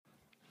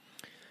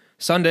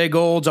Sunday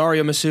Golds,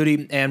 Ario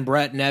Masudi, and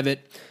Brett Nevitt.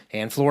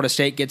 And Florida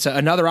State gets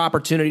another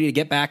opportunity to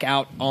get back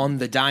out on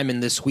the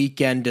diamond this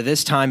weekend,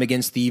 this time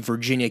against the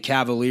Virginia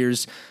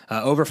Cavaliers.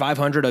 Over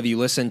 500 of you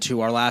listened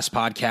to our last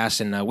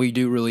podcast, and we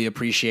do really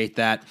appreciate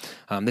that.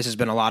 This has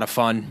been a lot of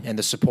fun, and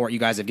the support you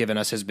guys have given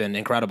us has been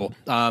incredible.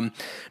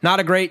 Not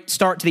a great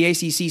start to the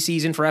ACC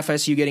season for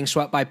FSU, getting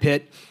swept by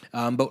Pitt.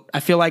 But I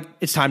feel like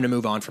it's time to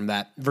move on from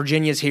that.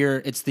 Virginia's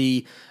here. It's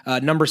the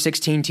number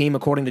 16 team,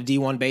 according to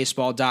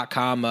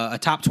D1Baseball.com, a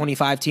top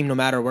 25 team no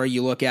matter where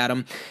you look at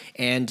them.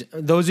 And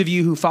those of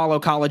you who follow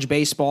college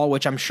baseball,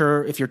 which I'm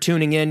sure if you're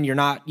tuning in, you're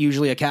not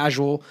usually a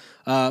casual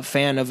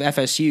fan of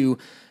FSU,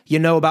 you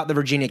know about the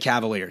Virginia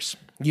Cavaliers.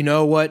 You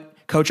know what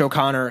Coach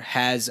O'Connor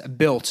has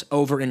built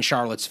over in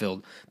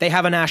Charlottesville. They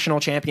have a national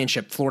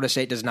championship. Florida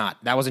State does not.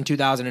 That was in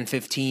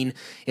 2015.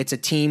 It's a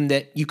team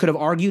that you could have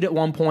argued at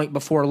one point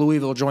before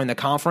Louisville joined the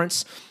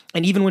conference.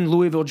 And even when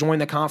Louisville joined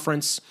the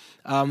conference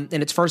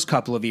in its first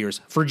couple of years,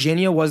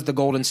 Virginia was the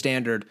golden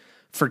standard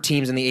for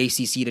teams in the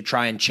ACC to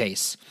try and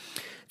chase.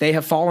 They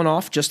have fallen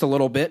off just a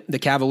little bit. The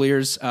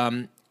Cavaliers,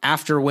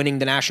 after winning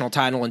the national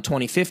title in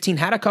 2015,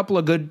 had a couple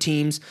of good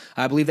teams.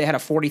 I believe they had a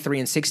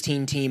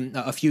 43-16 team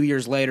a few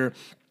years later.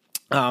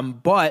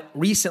 But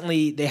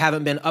recently they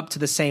haven't been up to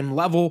the same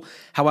level.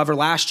 However,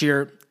 last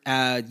year,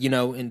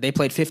 and they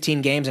played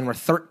 15 games and were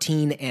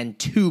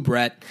 13-2,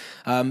 Brett.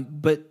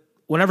 But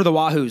whenever the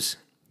Wahoos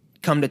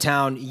come to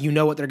town, you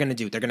know what they're going to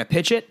do. They're going to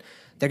pitch it.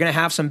 They're going to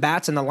have some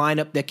bats in the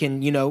lineup that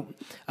can,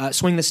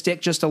 swing the stick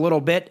just a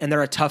little bit, and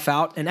they're a tough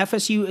out. And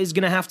FSU is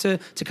going to have to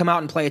come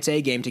out and play its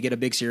A game to get a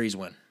big series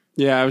win.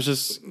 Yeah, I was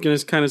just going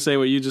to kind of say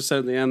what you just said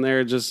at the end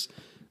there. Just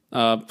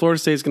Florida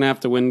State's going to have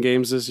to win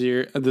games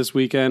this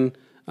weekend.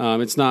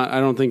 It's not.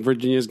 I don't think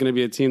Virginia is going to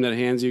be a team that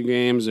hands you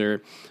games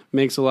or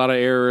makes a lot of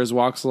errors,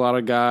 walks a lot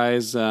of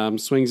guys,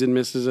 swings and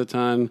misses a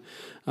ton.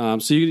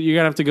 So you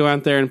got to have to go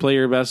out there and play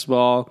your best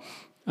ball.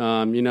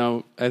 I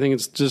think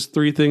it's just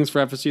three things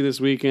for FSU this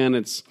weekend.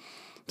 It's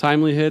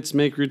timely hits,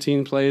 make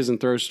routine plays, and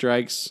throw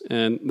strikes,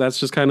 and that's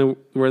just kind of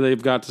where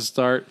they've got to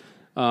start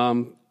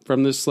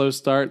from this slow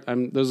start.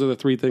 Those are the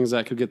three things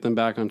that could get them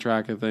back on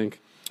track, I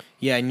think.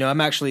 Yeah, I'm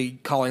actually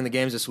calling the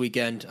games this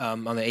weekend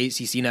on the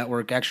ACC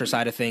Network extra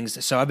side of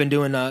things. So I've been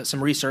doing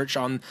some research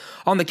on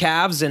the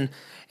Cavs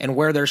and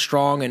where they're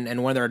strong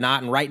and where they're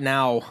not. And right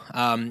now,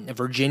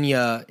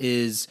 Virginia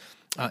is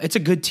it's a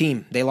good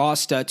team. They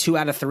lost 2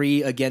 out of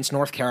 3 against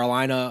North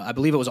Carolina. I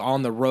believe it was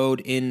on the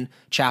road in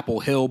Chapel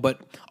Hill,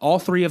 but all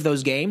 3 of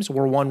those games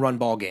were one-run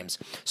ball games.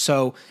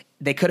 So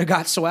they could have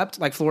got swept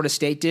like Florida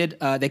State did.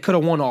 They could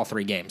have won all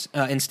 3 games.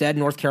 Instead,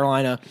 North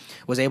Carolina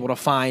was able to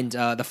find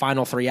the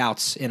final 3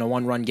 outs in a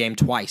one-run game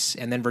twice,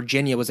 and then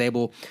Virginia was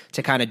able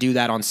to kind of do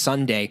that on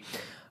Sunday.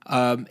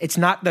 It's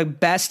not the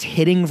best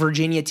hitting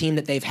Virginia team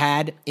that they've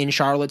had in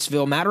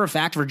Charlottesville. Matter of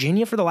fact,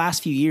 Virginia for the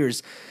last few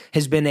years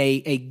has been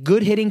a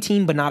good hitting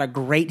team, but not a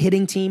great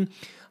hitting team.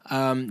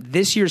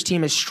 This year's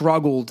team has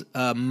struggled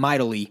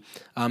mightily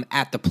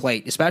at the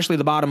plate, especially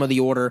the bottom of the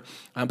order.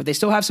 But they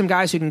still have some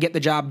guys who can get the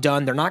job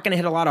done. They're not going to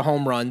hit a lot of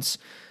home runs,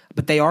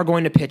 but they are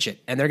going to pitch it.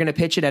 And they're going to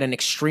pitch it at an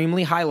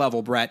extremely high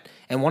level, Brett.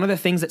 And one of the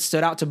things that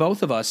stood out to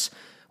both of us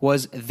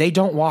was they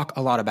don't walk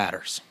a lot of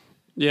batters.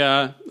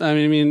 Yeah,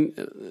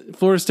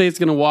 Florida State's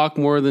going to walk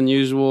more than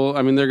usual.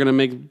 They're going to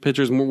make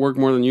pitchers work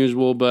more than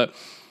usual, but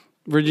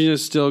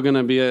Virginia's still going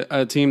to be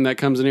a team that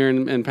comes in here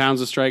and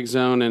pounds the strike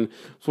zone, and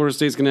Florida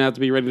State's going to have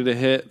to be ready to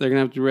hit. They're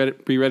going to have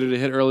to be ready to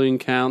hit early in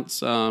counts.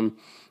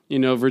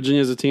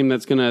 Virginia's a team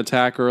that's going to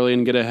attack early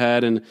and get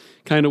ahead and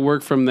kind of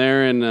work from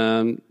there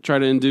and try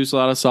to induce a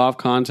lot of soft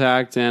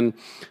contact. And,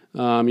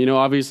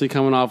 obviously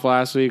coming off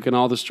last week and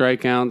all the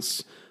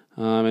strikeouts,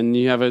 and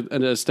you have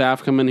a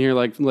staff come in here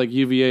like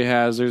UVA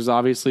has, there's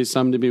obviously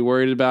some to be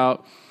worried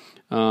about,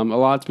 a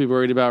lot to be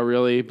worried about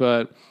really,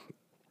 but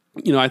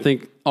I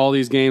think all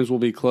these games will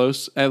be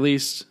close at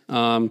least.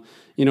 I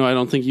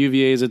don't think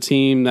UVA is a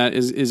team that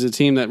is a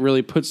team that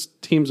really puts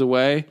teams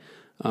away.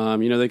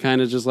 They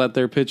kind of just let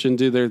their pitch and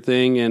do their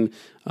thing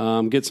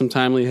and get some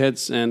timely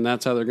hits, and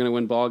that's how they're going to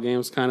win ball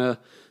games kind of.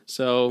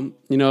 So,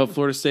 if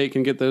Florida State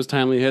can get those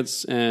timely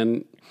hits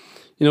and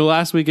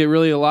last week a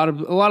lot of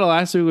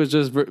last week was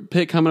just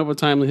Pitt coming up with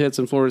timely hits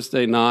and Florida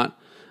State not.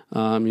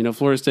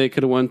 Florida State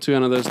could have won 2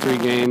 out of those 3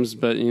 games,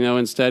 but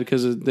instead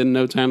because of the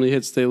no timely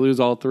hits, they lose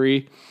all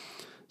 3.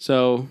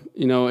 So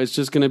it's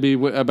just going to be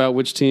about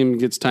which team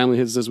gets timely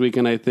hits this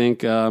weekend. I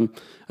think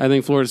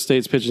Florida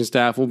State's pitching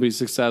staff will be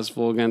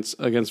successful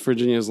against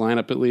Virginia's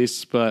lineup at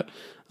least. But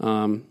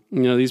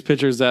these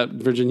pitchers that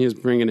Virginia's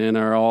bringing in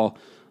are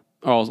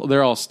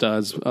they're all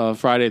studs.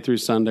 Friday through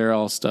Sunday are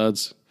all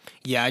studs.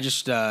 Yeah, I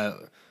just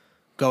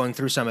going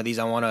through some of these,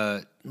 I want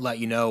to let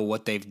you know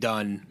what they've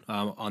done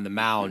on the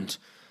mound.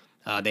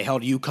 They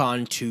held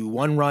UConn to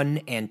 1 run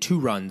and 2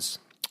 runs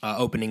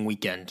opening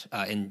weekend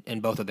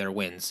in both of their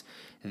wins.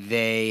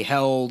 They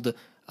held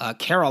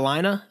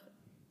Carolina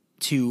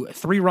to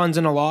 3 runs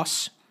and a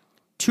loss,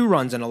 2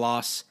 runs and a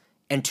loss,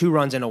 and 2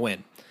 runs and a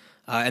win.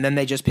 And then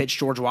they just pitched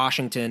George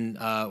Washington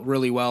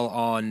really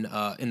well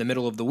in the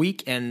middle of the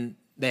week, and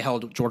they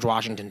held George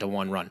Washington to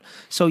 1 run.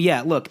 So,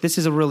 yeah, look, this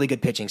is a really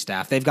good pitching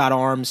staff. They've got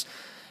arms.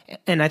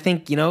 And I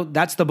think,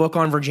 that's the book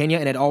on Virginia,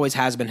 and it always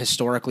has been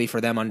historically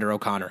for them under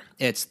O'Connor.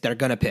 They're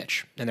going to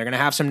pitch, and they're going to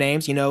have some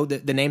names,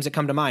 the names that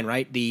come to mind,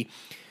 right? The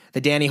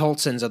Danny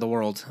Holtzens of the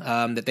world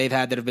that they've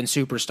had that have been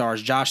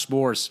superstars. Josh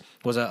Spores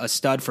was a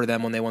stud for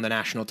them when they won the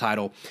national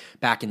title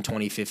back in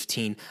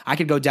 2015. I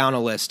could go down a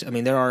list. I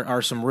mean, there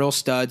are some real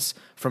studs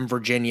from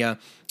Virginia.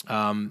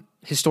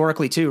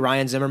 Historically, too,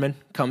 Ryan Zimmerman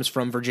comes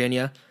from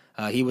Virginia.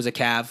 He was a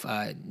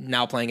Cav,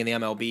 now playing in the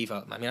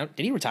MLB.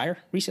 Did he retire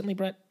recently,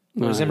 Brett?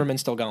 Or is Zimmerman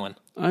still going?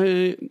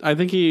 I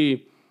think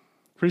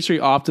pretty sure he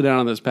opted out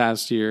of this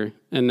past year,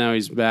 and now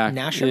he's back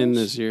in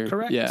this year.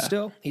 Correct. Yeah.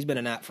 Still, he's been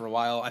a Nat for a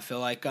while. I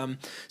feel like.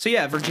 So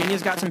yeah,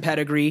 Virginia's got some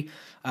pedigree.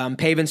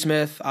 Pavin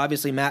Smith,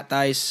 obviously Matt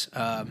Thice,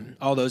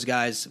 all those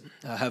guys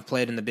have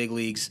played in the big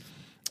leagues,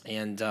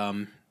 and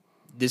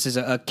this is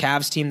a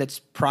Cavs team that's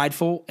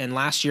prideful. And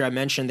last year I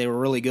mentioned they were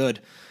really good.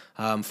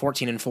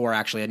 14-4,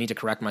 actually. I need to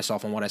correct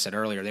myself on what I said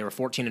earlier. They were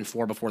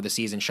 14-4 before the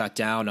season shut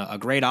down. A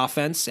great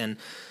offense. And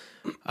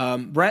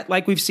Brett,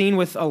 like we've seen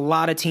with a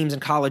lot of teams in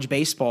college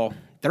baseball,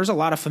 there's a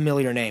lot of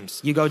familiar names.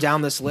 You go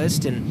down this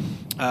list, and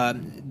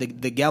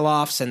the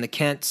Geloffs and the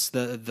Kents,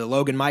 the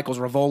Logan Michaels,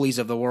 Rivolis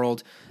of the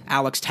world,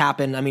 Alex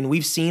Tappan. I mean,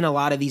 we've seen a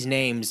lot of these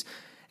names,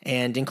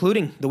 and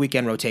including the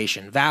weekend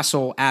rotation,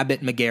 Vassell,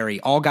 Abbott, McGarry,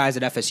 all guys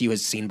that FSU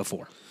has seen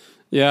before.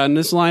 Yeah, and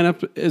this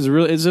lineup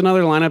is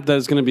another lineup that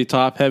is going to be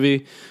top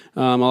heavy,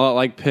 a lot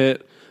like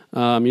Pitt.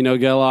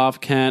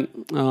 Geloff, Kent,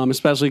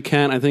 especially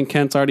Kent. I think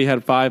Kent's already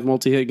had 5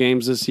 multi-hit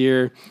games this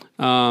year.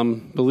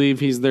 Believe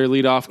he's their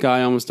leadoff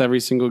guy almost every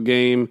single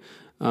game.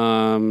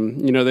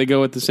 They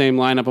go with the same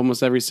lineup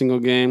almost every single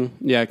game.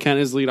 Yeah, Kent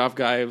is leadoff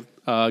guy.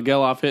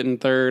 Geloff hitting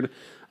third.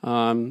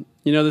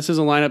 This is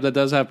a lineup that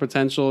does have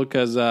potential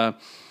because, some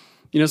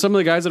of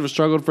the guys that have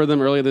struggled for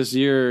them earlier this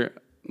year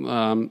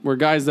were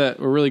guys that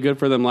were really good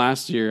for them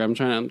last year. I'm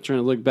trying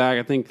to look back.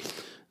 I think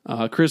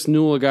Chris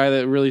Newell, a guy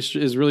that really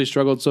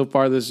struggled so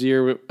far this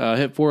year,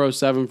 hit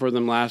 407 for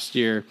them last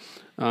year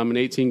in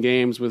 18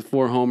 games with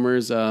 4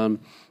 homers.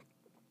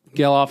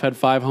 Geloff had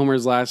 5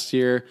 homers last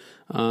year.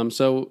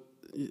 So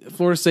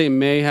Florida State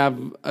may have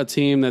a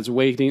team that's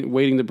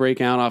waiting to break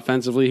out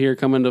offensively here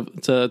coming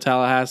to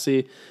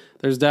Tallahassee.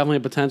 There's definitely a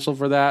potential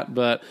for that,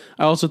 but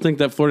I also think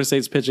that Florida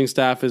State's pitching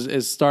staff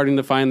is starting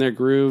to find their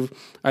groove.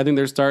 I think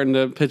they're starting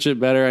to pitch it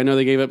better. I know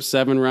they gave up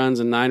 7 runs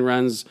and 9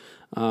 runs,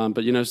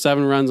 but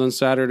 7 runs on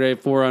Saturday,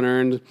 4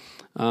 unearned,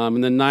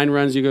 and then 9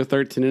 runs, you go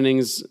 13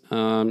 innings.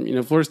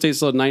 Florida State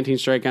still had 19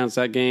 strikeouts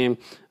that game.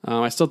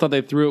 I still thought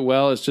they threw it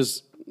well. It's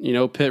just,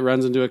 Pitt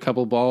runs into a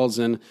couple balls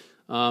and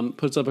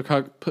puts up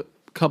a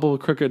couple of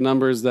crooked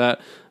numbers that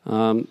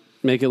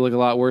make it look a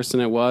lot worse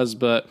than it was,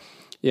 but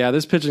yeah,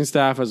 this pitching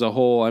staff as a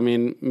whole,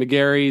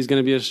 McGarry is going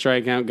to be a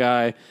strikeout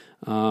guy.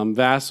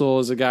 Vassell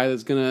is a guy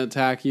that's going to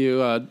attack you.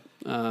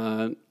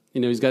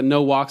 He's got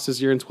no walks this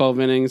year in 12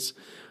 innings.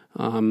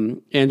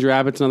 Andrew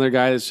Abbott's another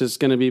guy that's just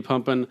going to be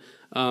pumping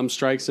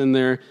strikes in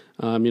there.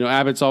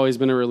 Abbott's always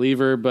been a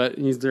reliever, but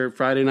he's their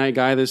Friday night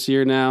guy this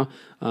year now.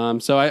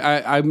 So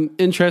I'm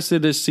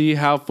interested to see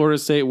how Florida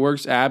State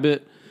works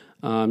Abbott.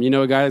 A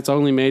guy that's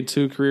only made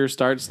 2 career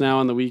starts now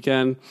on the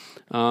weekend.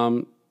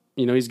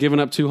 He's given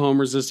up 2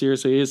 homers this year,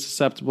 so he is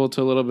susceptible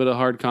to a little bit of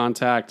hard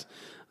contact.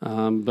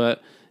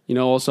 But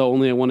also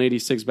only a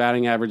 186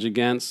 batting average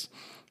against.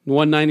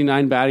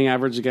 199 batting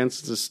average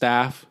against the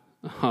staff.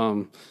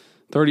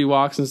 30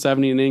 walks in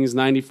 70 innings,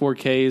 94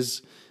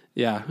 Ks.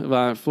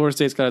 Yeah, Florida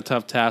State's got a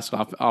tough task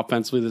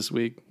offensively this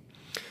week.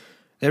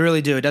 They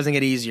really do. It doesn't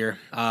get easier.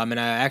 And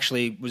I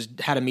actually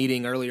had a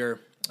meeting earlier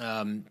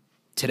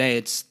today.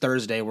 It's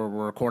Thursday where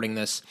we're recording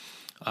this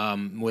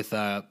with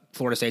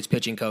Florida State's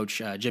pitching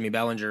coach, Jimmy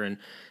Bellinger. And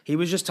he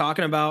was just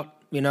talking about,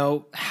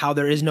 how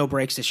there is no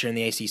breaks this year in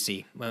the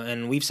ACC.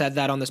 And we've said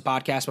that on this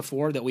podcast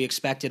before, that we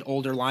expected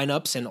older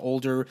lineups and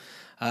older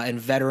and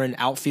veteran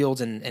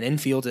outfields and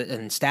infields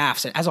and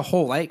staffs as a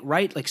whole,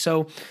 right?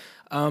 So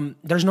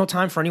there's no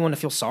time for anyone to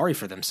feel sorry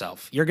for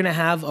themselves. You're going to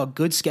have a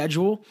good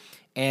schedule.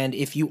 And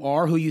if you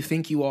are who you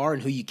think you are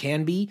and who you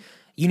can be,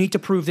 you need to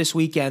prove this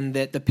weekend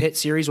that the Pitt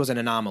series was an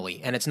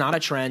anomaly, and it's not a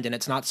trend, and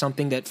it's not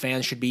something that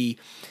fans should be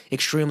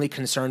extremely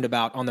concerned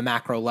about on the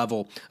macro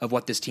level of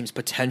what this team's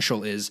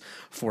potential is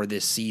for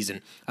this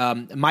season.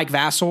 Mike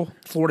Vassell,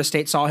 Florida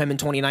State saw him in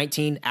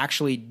 2019,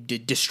 actually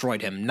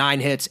destroyed him.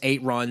 9 hits,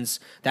 8 runs.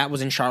 That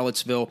was in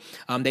Charlottesville.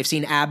 They've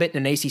seen Abbott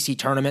in an ACC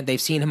tournament.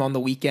 They've seen him on the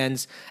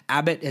weekends.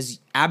 Abbott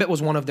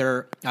was one of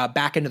their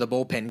back into the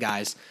bullpen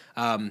guys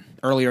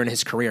earlier in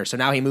his career. So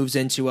now he moves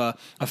into a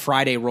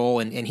Friday role,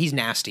 and he's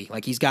nasty.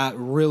 He's got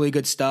really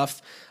good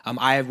stuff.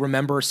 I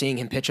remember seeing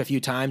him pitch a few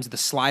times. The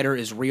slider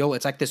is real.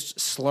 It's like this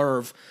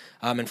slurve,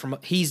 and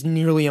he's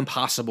nearly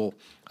impossible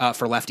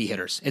for lefty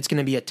hitters. It's going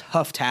to be a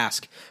tough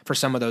task for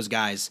some of those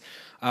guys.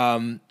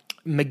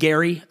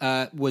 McGarry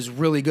was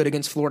really good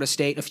against Florida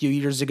State a few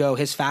years ago.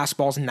 His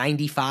fastball's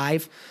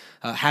 95.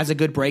 Has a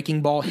good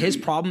breaking ball. His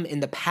problem in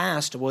the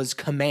past was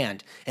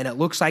command, and it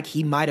looks like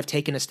he might have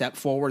taken a step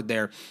forward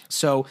there.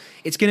 So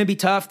it's going to be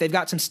tough. They've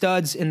got some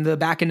studs in the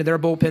back end of their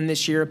bullpen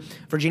this year.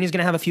 Virginia's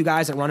going to have a few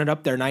guys that run it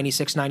up there,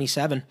 96,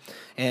 97.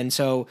 And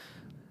so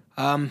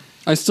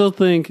I still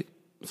think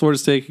Florida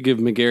State could give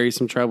McGarry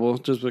some trouble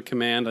just with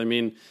command. I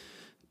mean,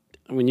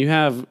 when you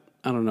have,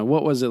 I don't know,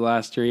 what was it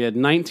last year? He had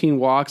 19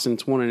 walks in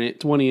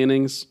 20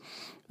 innings.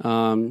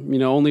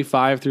 Only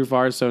 5 through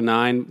far, so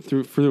 9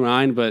 through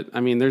 9. But I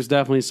mean, there's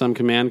definitely some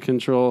command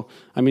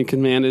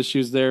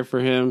issues there for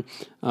him.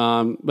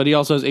 But he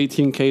also has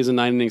 18 Ks in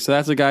 9 innings. So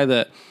that's a guy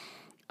that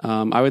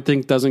I would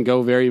think doesn't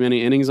go very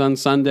many innings on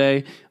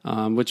Sunday,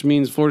 which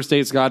means Florida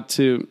State's got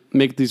to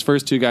make these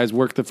first 2 guys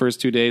work the first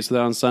 2 days so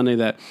that on Sunday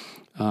that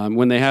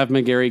when they have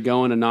McGarry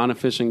going, a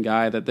non-efficient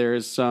guy, that there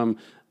is some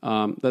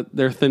that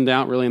they're thinned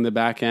out really in the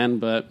back end.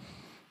 But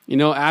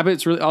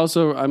Abbott's really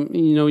also,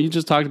 you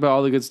just talked about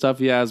all the good stuff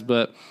he has,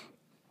 but,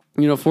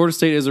 Florida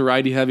State is a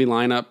righty-heavy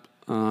lineup.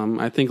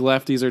 I think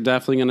lefties are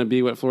definitely going to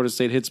be what Florida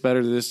State hits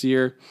better this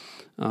year.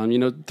 3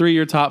 of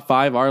your top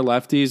 5 are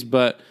lefties,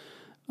 but,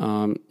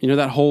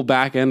 that whole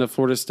back end of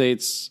Florida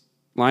State's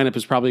lineup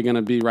is probably going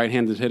to be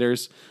right-handed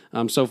hitters.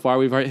 So far,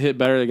 we've hit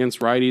better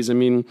against righties. I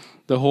mean,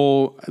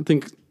 I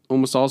think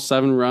almost all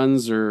 7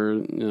 runs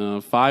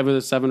or 5 of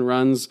the 7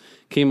 runs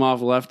came off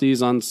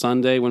lefties on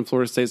Sunday when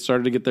Florida State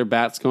started to get their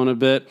bats going a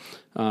bit.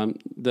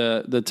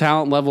 The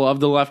talent level of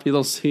the lefty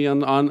they'll see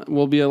on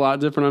will be a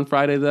lot different on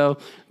Friday though.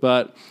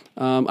 But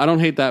I don't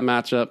hate that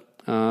matchup.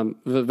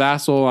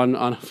 Vassell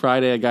on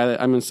Friday, a guy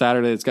that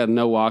Saturday that's got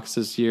no walks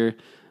this year.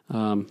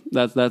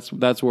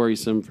 That's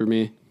worrisome for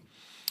me.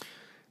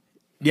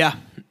 Yeah,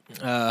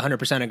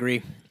 100%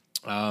 agree.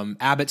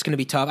 Abbott's going to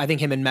be tough. I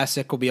think him and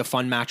Messick will be a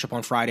fun matchup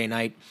on Friday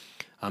night.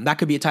 That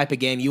could be a type of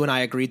game. You and I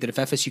agreed that if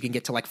FSU can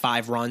get to like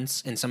 5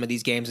 runs in some of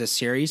these games this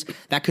series,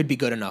 that could be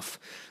good enough.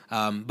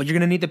 But you're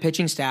going to need the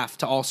pitching staff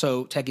to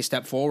also take a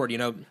step forward.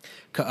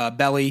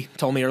 Belly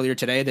told me earlier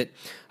today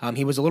that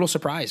he was a little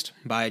surprised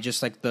by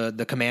just like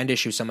the command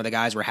issue some of the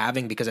guys were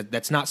having, because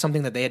that's not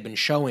something that they had been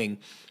showing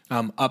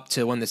up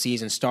to when the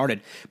season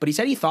started. But he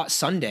said he thought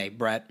Sunday,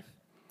 Brett,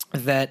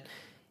 that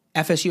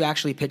FSU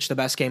actually pitched the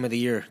best game of the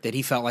year that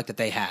he felt like that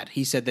they had.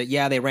 He said that,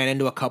 yeah, they ran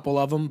into a couple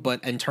of them,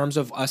 but in terms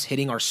of us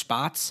hitting our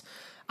spots,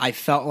 I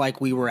felt like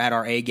we were at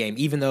our A game,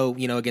 even though,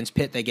 against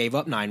Pitt, they gave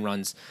up 9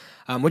 runs,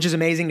 which is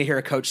amazing to hear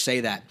a coach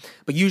say that.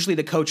 But usually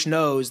the coach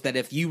knows that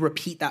if you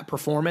repeat that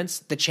performance,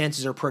 the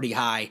chances are pretty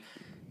high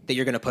that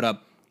you're going to put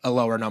up a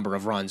lower number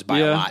of runs by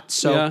a lot.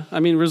 So, yeah,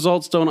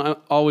 results don't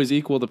always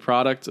equal the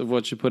product of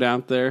what you put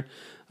out there.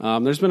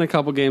 There's been a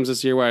couple games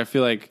this year where I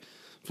feel like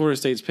Florida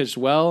State's pitched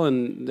well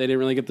and they didn't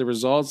really get the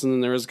results. And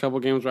then there was a couple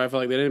games where I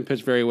felt like they didn't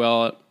pitch very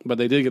well, but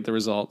they did get the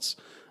results.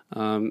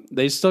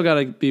 They still got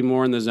to be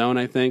more in the zone,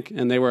 I think,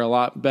 and they were a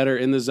lot better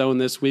in the zone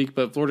this week.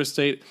 But Florida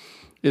State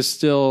is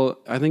still,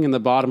 I think, in the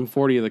bottom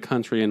 40 of the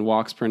country in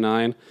walks per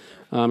 9.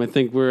 I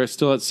think we're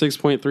still at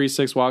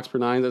 6.36 walks per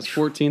 9. That's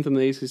 14th in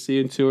the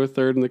ACC and 2 or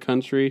 3rd in the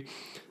country.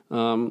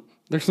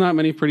 There's not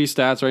many pretty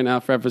stats right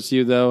now for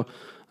FSU, though.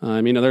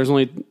 There's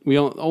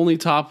only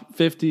top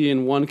 50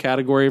 in one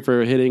category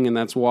for hitting, and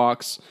that's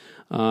walks.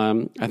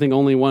 I think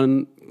only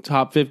one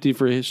top 50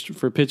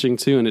 for pitching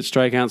too, and it's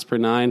strikeouts per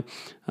 9.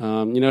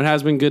 It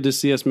has been good to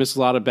see us miss a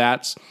lot of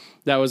bats.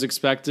 That was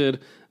expected,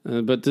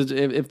 but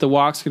if the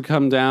walks could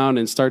come down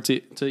and start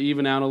to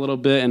even out a little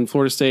bit, and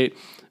Florida State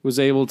was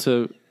able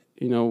to,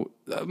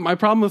 my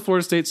problem with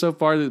Florida State so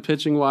far, the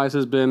pitching wise,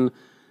 has been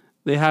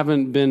they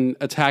haven't been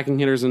attacking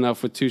hitters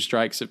enough with 2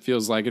 strikes. It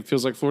feels like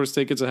Florida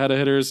State gets ahead of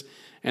hitters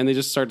and they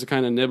just start to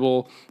kind of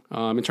nibble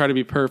and try to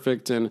be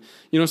perfect. And,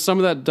 some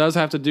of that does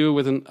have to do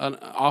with an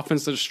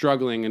offense that's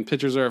struggling and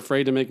pitchers are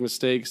afraid to make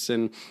mistakes.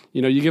 And,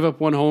 you give up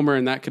 1 homer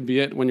and that could be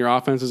it when your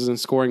offense isn't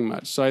scoring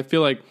much. So I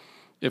feel like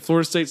if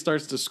Florida State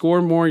starts to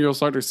score more, you'll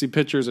start to see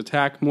pitchers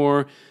attack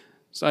more.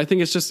 So I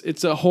think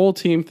it's a whole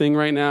team thing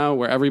right now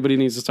where everybody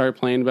needs to start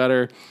playing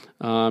better.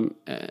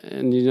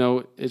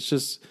 It's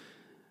just,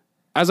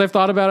 as I've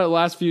thought about it the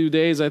last few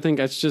days, I think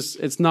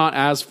it's not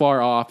as far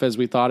off as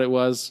we thought it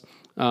was.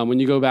 When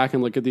you go back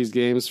and look at these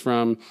games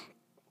from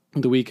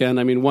the weekend,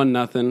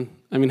 1-0.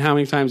 How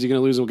many times are you going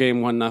to lose a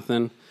game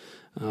 1-0?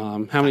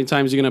 How many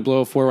times are you going to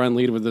blow a 4-run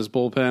lead with this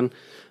bullpen?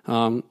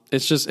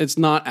 It's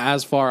not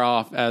as far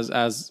off as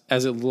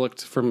it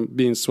looked from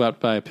being swept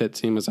by a Pitt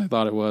team as I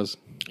thought it was.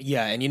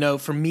 Yeah,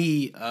 and for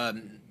me,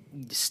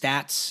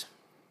 stats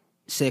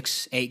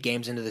 6-8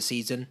 games into the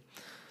season,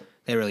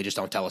 they really just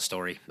don't tell a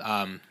story.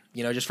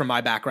 Just from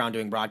my background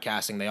doing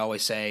broadcasting, they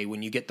always say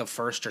when you get the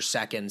first or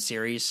second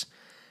series,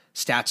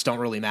 stats don't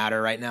really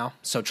matter right now.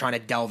 So trying to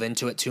delve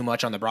into it too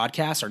much on the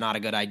broadcast are not a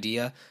good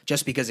idea,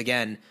 just because,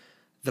 again,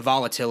 the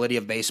volatility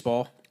of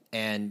baseball,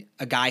 and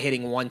a guy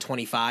hitting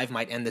 125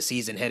 might end the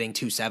season hitting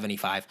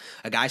 275.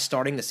 A guy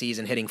starting the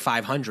season hitting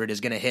 500 is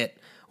going to hit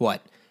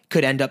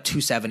could end up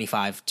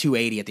 275,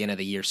 280 at the end of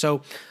the year.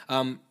 So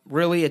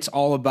really it's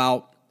all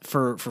about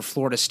for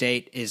Florida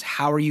State is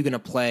how are you going to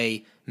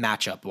play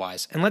matchup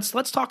wise? And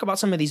let's talk about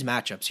some of these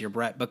matchups here,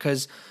 Brett,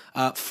 because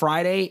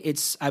Friday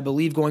it's, I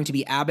believe, going to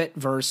be Abbott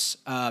versus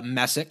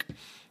Messick.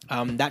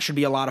 That should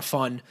be a lot of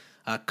fun.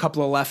 A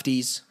couple of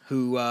lefties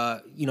who,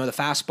 the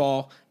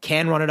fastball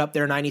can run it up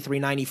there 93,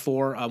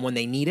 94 when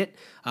they need it,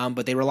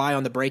 but they rely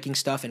on the breaking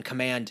stuff and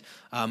command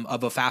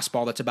of a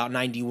fastball that's about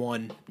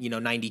 91,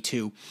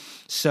 92.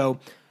 So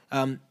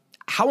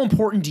how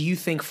important do you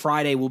think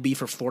Friday will be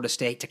for Florida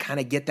State to kind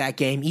of get that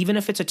game, even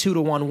if it's a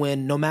 2-1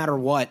 win, no matter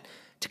what,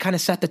 to kind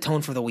of set the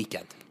tone for the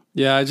weekend?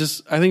 Yeah, I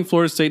think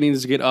Florida State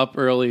needs to get up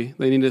early.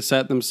 They need to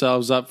set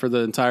themselves up for the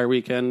entire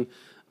weekend,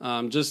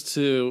 just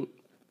to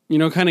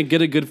kind of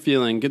get a good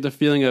feeling, get the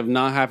feeling of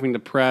not having to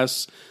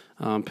press,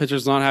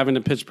 pitchers not having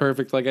to pitch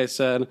perfect, like I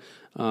said.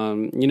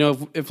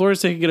 If Florida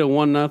State could get a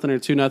 1-0 or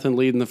 2-0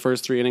 lead in the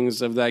first 3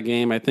 innings of that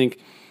game, I think,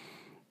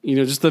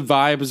 just the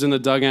vibes in the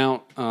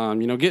dugout,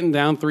 getting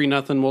down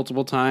 3-0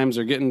 multiple times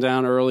or getting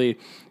down early,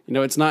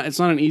 it's not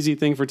an easy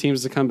thing for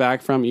teams to come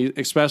back from,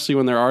 especially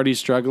when they're already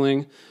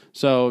struggling.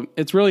 So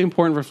it's really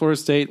important for Florida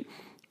State,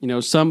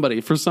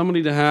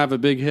 somebody to have a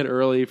big hit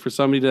early, for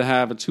somebody to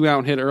have a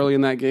 2-out hit early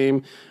in that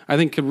game, I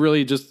think could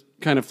really just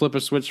kind of flip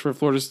a switch for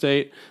Florida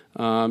State.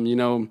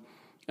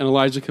 An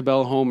Elijah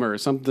Cabell homer or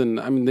something.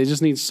 I mean, they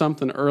just need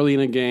something early in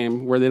a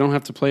game where they don't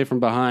have to play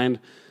from behind.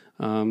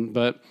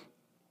 But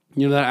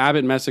that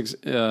Abbott Messick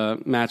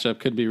matchup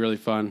could be really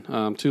fun.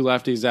 2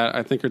 lefties that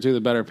I think are 2 of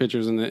the better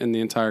pitchers in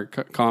the entire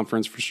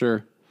conference for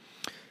sure.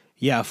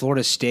 Yeah,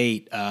 Florida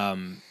State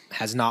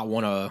has not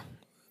won a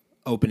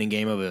opening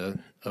game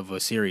of a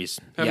series.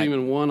 Haven't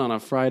even won on a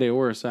Friday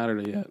or a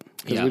Saturday yet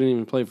because we didn't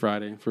even play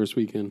Friday first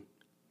weekend.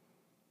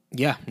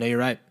 Yeah, no, you're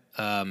right.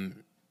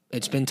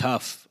 It's been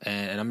tough,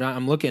 and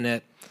I'm looking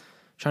at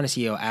trying to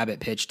see how Abbott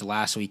pitched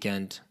last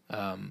weekend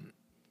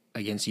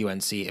against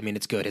UNC. I mean,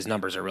 it's good. His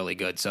numbers are really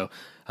good, so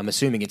I'm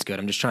assuming it's good.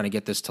 I'm just trying to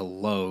get this to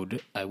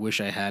load. I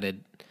wish I had it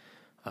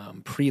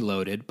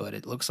preloaded, but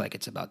it looks like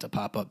it's about to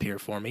pop up here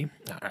for me.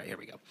 All right, here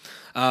we go.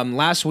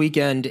 Last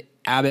weekend,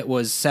 Abbott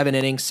was 7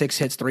 innings, 6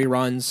 hits, 3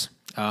 runs,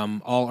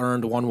 all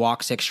earned, 1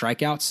 walk, 6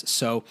 strikeouts.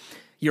 So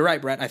you're right,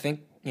 Brett. I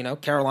think,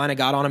 Carolina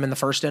got on him in the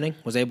first inning,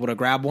 was able to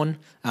grab one,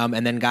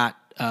 and then got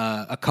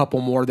a couple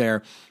more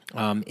there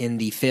in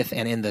the 5th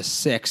and in the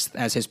 6th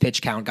as his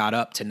pitch count got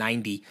up to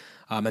 90.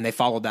 And they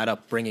followed that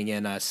up, bringing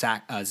in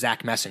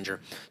Zach Messenger.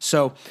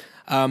 So,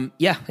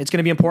 it's going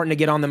to be important to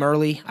get on them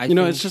early.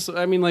 It's just,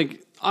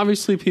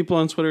 obviously people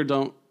on Twitter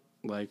don't,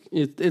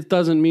 it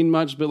doesn't mean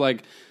much,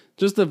 but,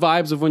 just the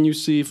vibes of when you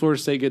see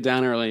Florida State get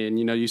down early and,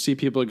 you see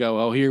people go,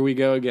 oh, here we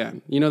go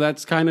again.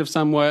 That's kind of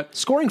somewhat...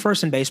 Scoring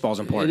first in baseball is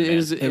important.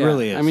 It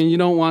really is. I mean, you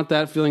don't want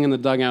that feeling in the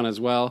dugout as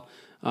well.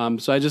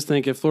 So I just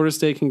think if Florida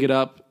State can get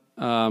up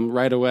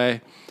right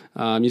away,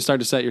 you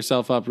start to set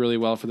yourself up really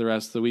well for the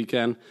rest of the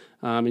weekend.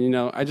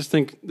 I just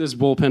think this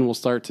bullpen will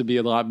start to be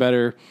a lot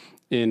better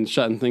in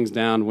shutting things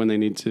down when they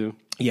need to.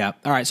 Yeah.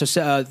 All right.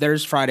 So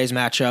there's Friday's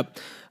matchup.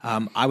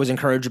 I was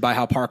encouraged by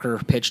how Parker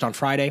pitched on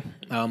Friday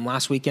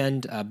last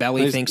weekend.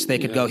 Belly thinks they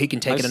could go. He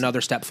can take it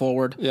another step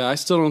forward. Yeah, I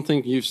still don't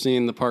think you've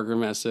seen the Parker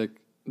Messick.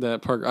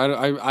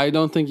 I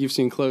don't think you've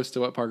seen close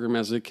to what Parker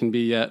Messick can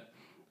be yet.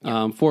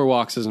 4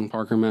 walks isn't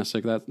Parker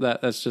Messick.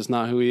 That's just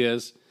not who he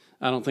is.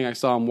 I don't think I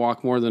saw him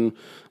walk more than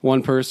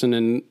one person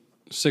in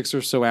 6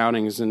 or so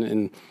outings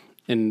in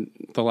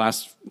the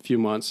last few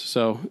months.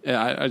 So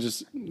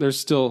there's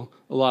still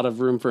a lot of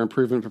room for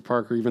improvement for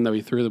Parker, even though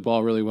he threw the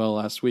ball really well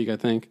last week, I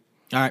think.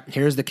 All right,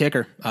 here's the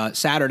kicker.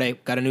 Saturday,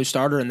 got a new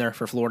starter in there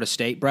for Florida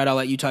State. Brett, I'll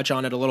let you touch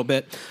on it a little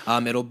bit.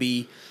 It'll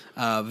be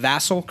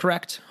Vassell,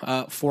 correct,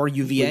 for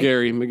UVA?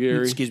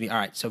 McGarry. Excuse me. All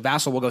right, so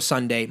Vassell will go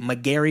Sunday.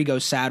 McGarry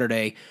goes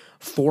Saturday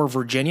for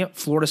Virginia.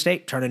 Florida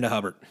State turn into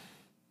Hubbard.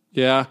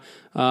 Yeah.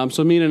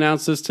 So Meade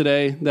announced this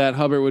today that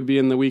Hubbard would be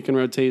in the weekend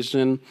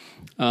rotation.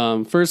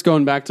 First,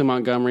 going back to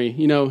Montgomery,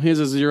 he's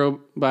a 0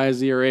 by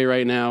his ERA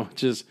right now,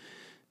 which is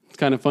it's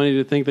kind of funny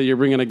to think that you're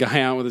bringing a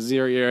guy out with a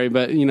 0 ERA,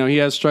 but, he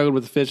has struggled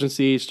with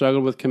efficiency,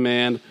 struggled with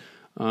command.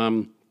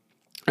 I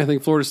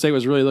think Florida State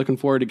was really looking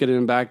forward to getting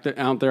him back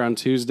out there on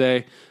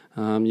Tuesday.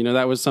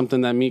 That was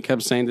something that Meade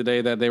kept saying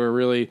today, that they were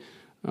really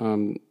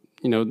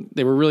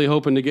they were really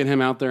hoping to get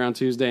him out there on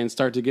Tuesday and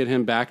start to get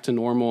him back to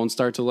normal and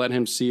start to let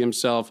him see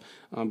himself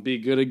be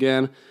good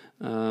again.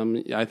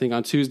 I think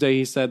on Tuesday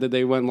he said that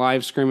they went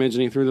live scrimmage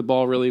and he threw the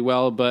ball really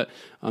well, but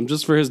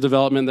just for his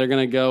development, they're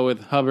going to go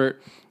with Hubbard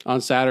on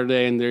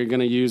Saturday, and they're going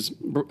to use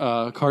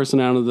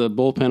Carson out of the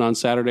bullpen on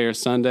Saturday or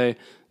Sunday.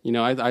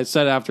 I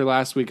said after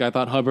last week I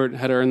thought Hubbard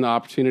had earned the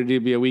opportunity to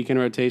be a weekend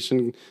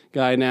rotation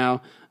guy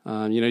now.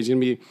 He's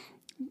going to be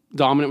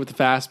dominant with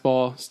the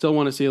fastball. Still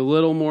want to see a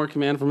little more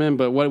command from him,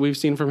 but what we've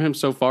seen from him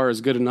so far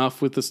is good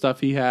enough with the stuff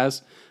he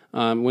has.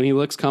 When he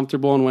looks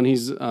comfortable and when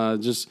he's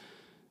just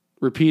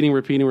repeating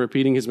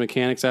his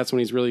mechanics, that's when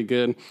he's really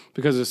good,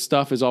 because his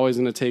stuff is always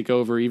going to take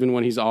over even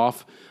when he's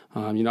off.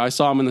 I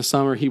saw him in the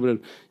summer. He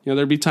would,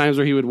 there'd be times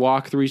where he would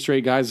walk 3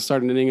 straight guys to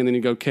start an inning, and then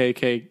he'd go K.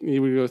 He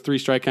would go 3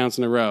 strikeouts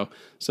in a row.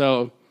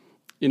 So,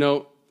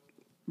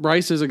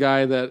 Bryce is a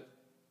guy that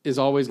is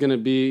always going to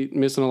be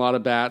missing a lot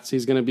of bats.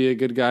 He's going to be a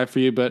good guy for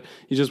you, but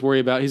you just worry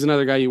about, he's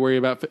another guy you worry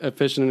about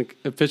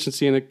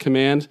efficiency and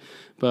command.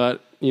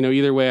 But,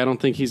 either way, I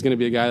don't think he's going to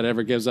be a guy that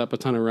ever gives up a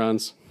ton of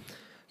runs.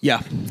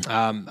 Yeah.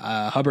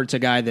 Hubbard's a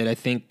guy that I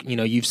think,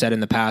 you've said in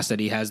the past that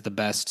he has the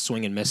best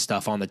swing and miss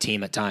stuff on the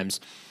team at times.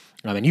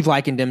 And you've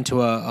likened him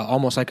to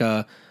almost like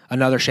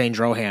another Shane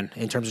Drohan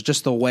in terms of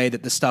just the way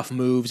that the stuff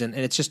moves, and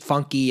it's just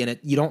funky, and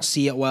you don't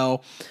see it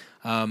well.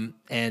 I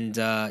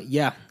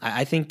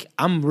think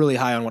I'm really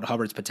high on what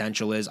Hubbard's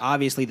potential is.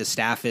 Obviously, the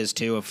staff is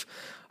too. If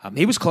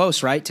he was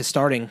close, right, to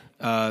starting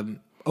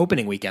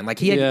opening weekend, like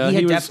he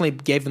definitely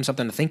gave them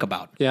something to think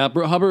about. Yeah,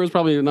 Hubbard was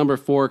probably number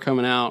 4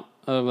 coming out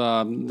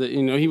of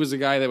he was a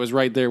guy that was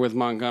right there with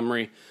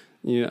Montgomery.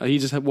 He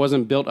just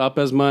wasn't built up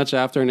as much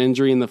after an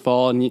injury in the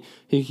fall, and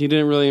he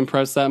didn't really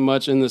impress that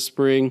much in the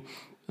spring.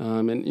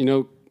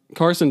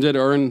 Carson did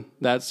earn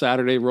that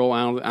Saturday role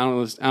out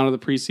of the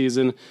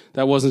preseason.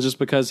 That wasn't just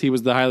because he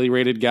was the highly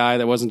rated guy.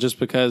 That wasn't just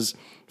because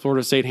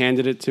Florida State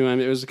handed it to him.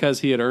 It was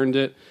because he had earned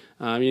it.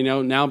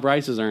 Now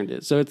Bryce has earned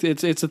it. So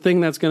it's a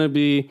thing that's going to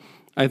be,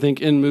 I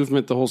think, in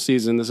movement the whole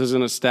season. This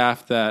isn't a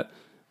staff that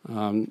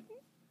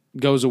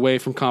goes away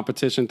from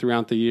competition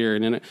throughout the year.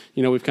 And then,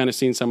 we've kind of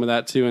seen some of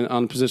that too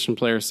on the position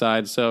player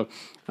side. So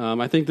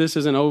I think this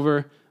isn't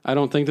over. I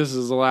don't think this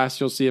is the last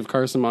you'll see of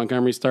Carson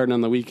Montgomery starting on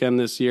the weekend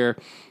this year.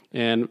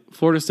 And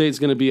Florida State's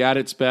going to be at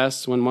its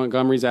best when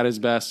Montgomery's at his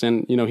best,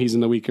 and he's in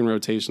the weekend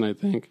rotation, I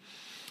think.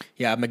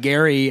 Yeah,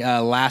 McGarry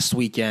last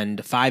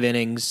weekend, 5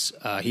 innings.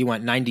 He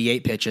went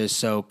 98 pitches,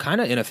 so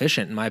kind of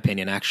inefficient in my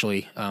opinion,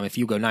 actually. If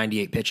you go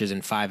 98 pitches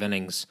in 5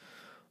 innings,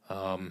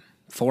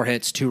 4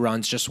 hits, 2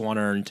 runs, just 1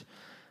 earned,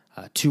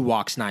 2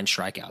 walks, 9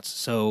 strikeouts.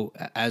 So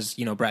as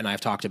Brett and I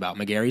have talked about,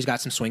 McGarry's got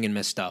some swing and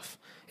miss stuff.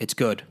 It's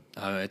good.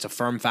 It's a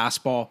firm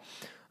fastball,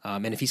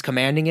 and if he's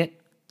commanding it,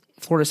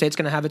 Florida State's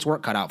going to have its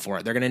work cut out for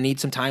it. They're going to need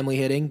some timely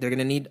hitting. They're going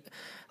to need,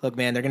 they're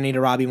going to need a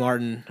Robbie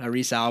Martin, a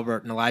Reese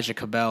Albert, and Elijah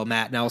Cabell,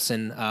 Matt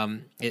Nelson,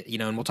 and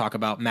we'll talk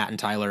about Matt and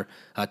Tyler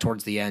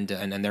towards the end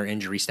and their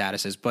injury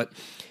statuses. But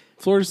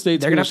Florida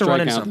State's going to have to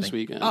run into something this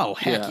weekend. Oh,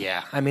 heck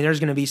yeah. There's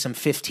going to be some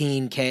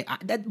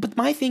 15K. But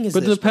my thing is,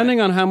 but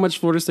depending on how much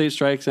Florida State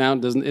strikes out,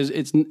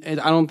 I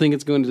don't think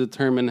it's going to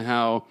determine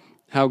how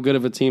good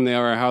of a team they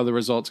are or how the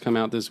results come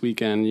out this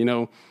weekend.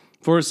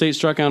 Florida State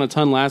struck out a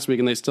ton last week,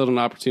 and they still had an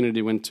opportunity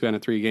to win 2 out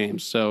of 3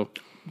 games. So,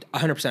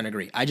 100%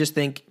 agree. I just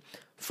think,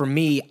 for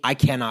me, I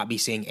cannot be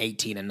seeing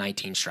 18 and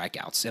 19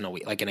 strikeouts in a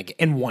week, like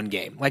in one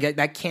game. Like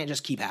that can't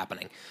just keep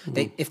happening.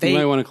 You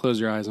might want to close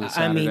your eyes on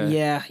Saturday.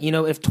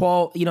 If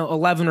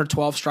 11 or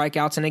 12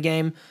 strikeouts in a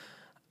game,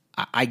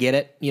 I get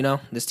it.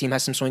 This team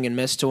has some swing and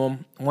miss to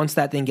them. Once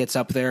that thing gets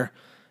up there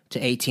to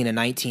 18 and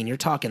 19, you're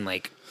talking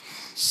like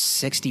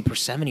 60%,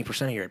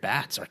 70% of your at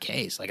bats are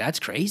Ks. Like that's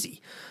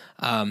crazy.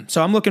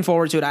 So I'm looking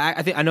forward to it.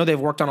 I know they've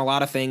worked on a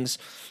lot of things.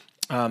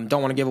 Don't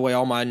want to give away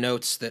all my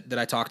notes that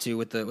I talked to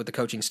with the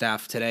coaching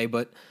staff today,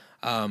 but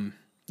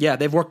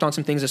they've worked on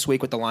some things this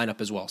week with the lineup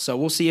as well. So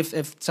we'll see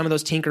if some of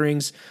those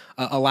tinkerings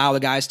allow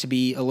the guys to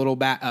be a little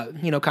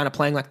kind of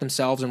playing like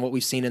themselves and what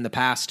we've seen in the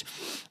past.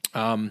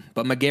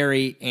 But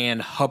McGarry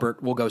and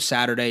Hubbard will go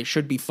Saturday.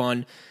 Should be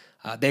fun.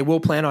 They will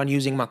plan on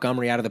using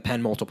Montgomery out of the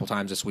pen multiple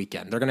times this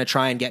weekend. They're going to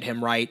try and get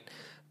him right.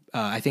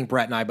 I think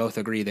Brett and I both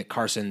agree that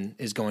Carson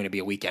is going to be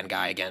a weekend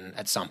guy again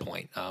at some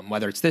point,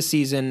 whether it's this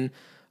season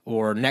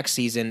or next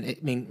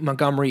season.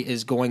 Montgomery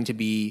is going to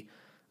be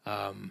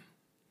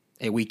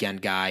a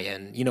weekend guy,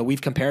 and we've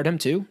compared him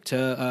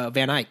to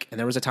Van Eyck, and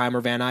there was a time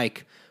where Van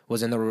Eyck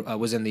was in the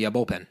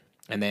bullpen,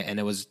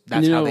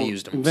 that's how they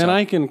used him. Van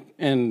Eyck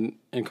and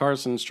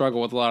Carson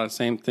struggle with a lot of the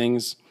same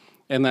things,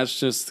 and that's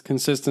just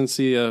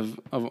consistency of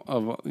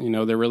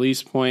their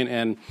release point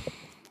and.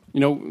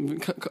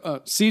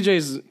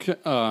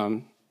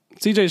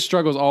 CJ's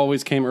struggles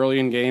always came early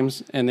in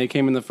games, and they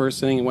came in the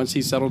first inning. And once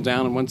he settled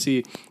down and once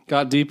he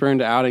got deeper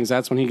into outings,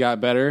 that's when he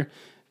got better.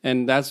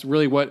 And that's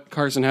really what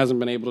Carson hasn't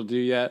been able to do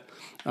yet.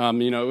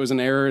 It was an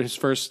error in his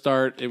first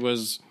start. It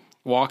was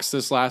walks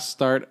this last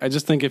start. I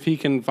just think if he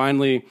can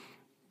finally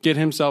get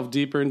himself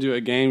deeper into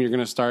a game, you're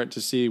going to start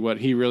to see what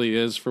he really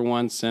is for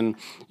once. And,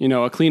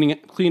 a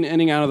clean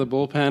inning out of the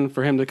bullpen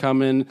for him to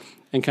come in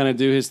and kind of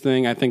do his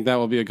thing, I think that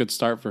will be a good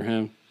start for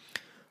him.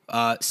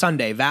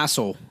 Sunday,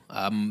 Vassell,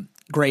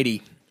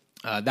 Grady.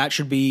 That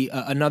should be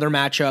another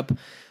matchup.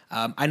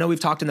 I know we've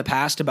talked in the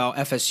past about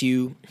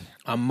FSU.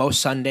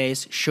 Most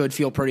Sundays should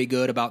feel pretty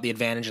good about the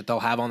advantage that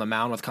they'll have on the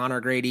mound with Connor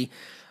Grady.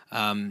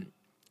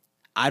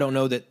 I don't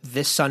know that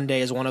this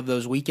Sunday is one of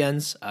those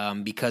weekends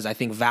because I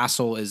think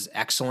Vassell is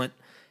excellent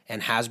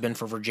and has been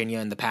for Virginia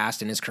in the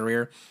past in his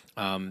career.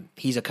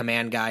 He's a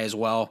command guy as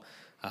well,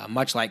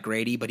 much like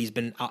Grady, but he's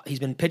been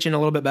pitching a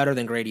little bit better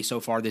than Grady so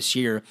far this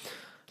year.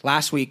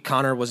 Last week,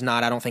 Connor was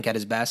not, I don't think, at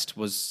his best.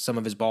 Some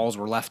of his balls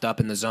were left up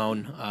in the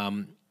zone,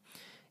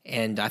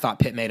 and I thought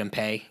Pitt made him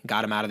pay.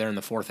 Got him out of there in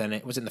the 4th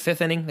inning. Was it in the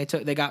 5th inning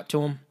they got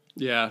to him?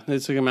 Yeah, they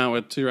took him out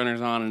with 2 runners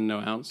on and no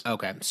outs.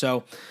 Okay,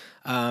 so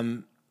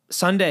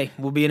Sunday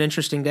will be an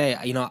interesting day.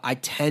 I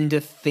tend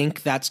to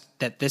think that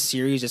this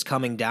series is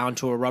coming down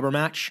to a rubber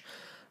match.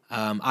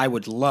 I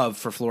would love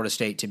for Florida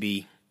State to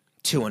be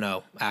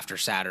 2-0 after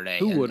Saturday.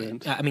 Who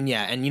wouldn't? I mean,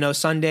 yeah. And,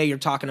 Sunday, you're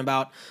talking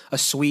about a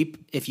sweep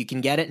if you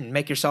can get it and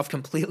make yourself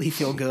completely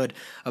feel good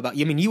about.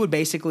 I mean, you would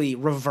basically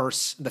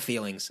reverse the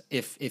feelings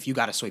if you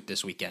got a sweep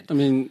this weekend. I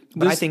mean,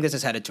 but I think this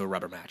is headed to a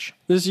rubber match.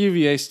 This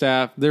UVA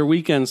staff, their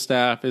weekend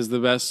staff, is the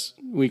best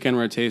weekend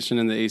rotation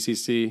in the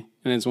ACC,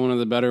 and it's one of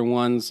the better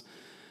ones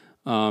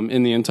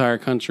in the entire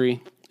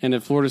country. And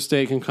if Florida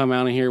State can come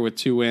out of here with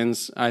 2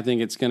 wins, I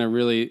think it's going to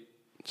really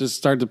just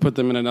start to put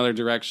them in another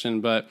direction.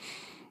 But,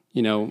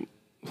 well,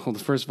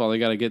 first of all, they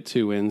got to get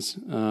 2 wins.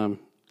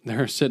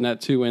 They're sitting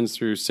at 2 wins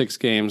through 6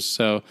 games.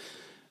 So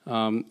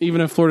even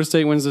if Florida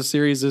State wins the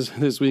series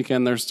this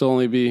weekend, they'll still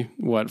only be,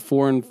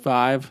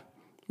 4-5?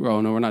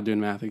 Oh, no, we're not doing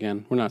math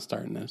again. We're not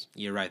starting this.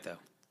 You're right, though.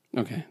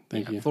 Okay,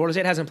 thank you. Florida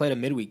State hasn't played a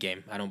midweek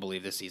game, I don't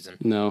believe, this season.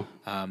 No.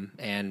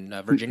 And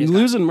Virginia's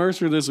losing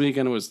Mercer this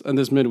weekend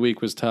this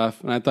midweek was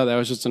tough, and I thought that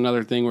was just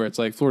another thing where it's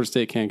like Florida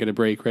State can't get a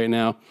break right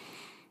now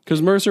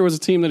because Mercer was a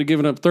team that had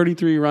given up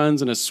 33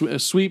 runs and a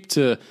sweep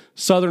to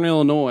Southern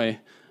Illinois.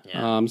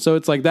 Yeah. So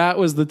it's like that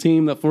was the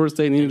team that Florida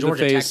State needed to face.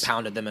 Georgia Tech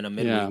pounded them in a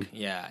midweek.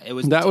 Yeah, it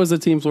was. That was the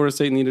team Florida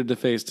State needed to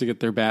face to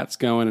get their bats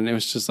going, and it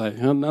was just like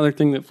another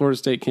thing that Florida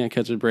State can't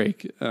catch a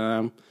break.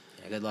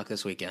 Good luck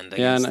this weekend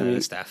against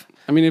the staff.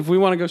 I mean, if we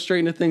want to go straight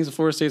into things that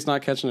Florida State's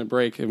not catching a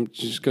break, and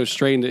just go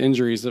straight into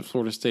injuries that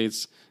Florida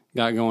State's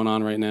got going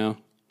on right now.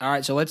 All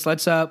right, so let's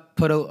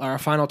put our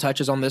final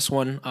touches on this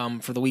one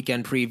for the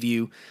weekend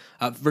preview.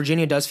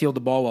 Virginia does field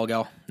the ball well,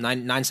 Gal.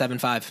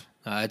 9.75.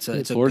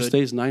 It's Florida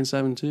State's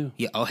 9.72.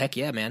 Yeah. Oh heck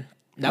yeah, man.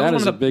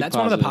 That's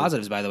one of the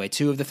positives, by the way.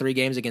 2 of the 3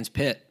 games against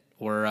Pitt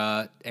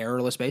were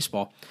errorless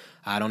baseball.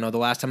 I don't know the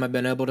last time I've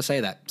been able to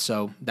say that.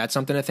 So that's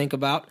something to think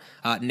about.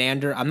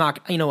 Nander, I'm not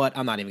even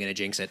going to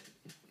jinx it.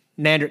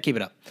 Nander, keep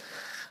it up.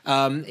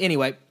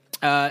 Anyway,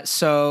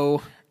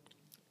 so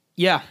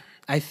yeah,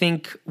 I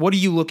think, what are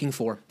you looking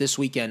for this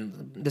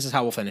weekend? This is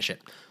how we'll finish it.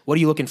 What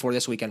are you looking for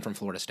this weekend from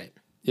Florida State?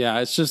 Yeah,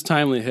 it's just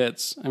timely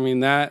hits. I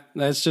mean,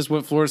 that's just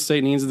what Florida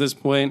State needs at this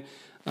point.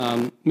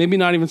 Maybe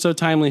not even so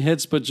timely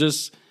hits, but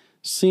just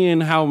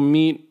seeing how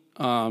Meat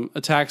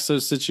attacks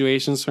those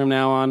situations from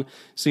now on,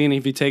 seeing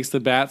if he takes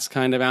the bats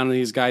kind of out of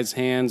these guys'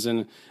 hands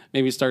and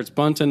maybe starts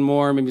bunting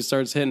more, maybe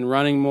starts hitting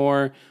running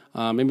more,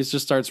 maybe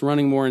just starts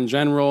running more in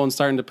general and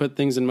starting to put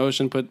things in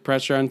motion, put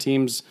pressure on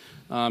teams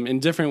in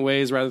different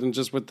ways rather than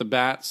just with the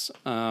bats.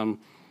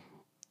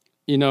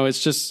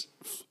 It's just,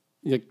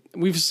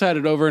 we've said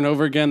it over and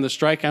over again, the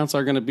strikeouts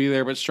are going to be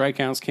there, but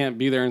strikeouts can't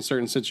be there in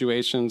certain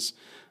situations.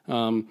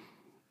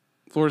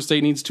 Florida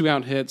State needs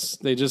 2-out hits.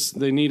 They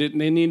need it.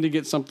 They need to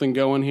get something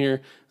going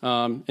here.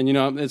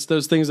 It's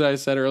those things that I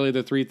said earlier,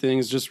 the 3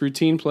 things, just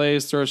routine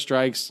plays, throw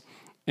strikes,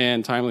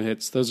 and timely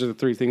hits. Those are the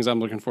 3 things I'm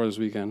looking for this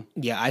weekend.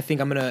 Yeah, I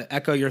think I'm going to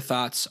echo your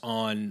thoughts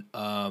on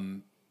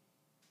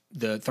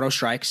the throw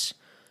strikes.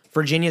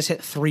 Virginia's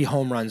hit 3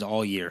 home runs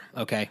all year,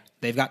 okay?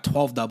 They've got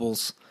 12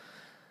 doubles.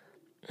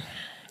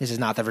 This is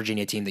not the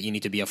Virginia team that you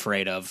need to be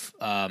afraid of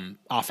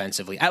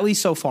offensively, at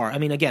least so far. I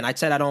mean, again, I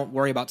said I don't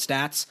worry about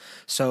stats,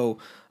 so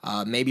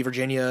maybe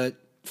Virginia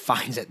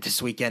finds it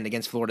this weekend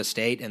against Florida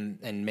State,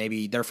 and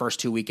maybe their first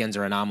 2 weekends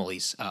are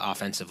anomalies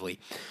offensively.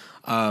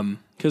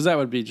 Because that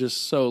would be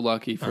just so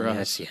lucky for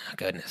us. Yeah,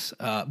 goodness.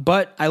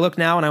 But I look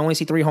now, and I only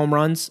see 3 home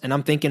runs, and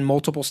I'm thinking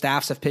multiple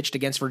staffs have pitched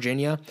against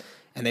Virginia,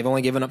 and they've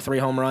only given up 3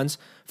 home runs.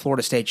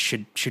 Florida State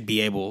should be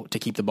able to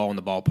keep the ball in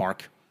the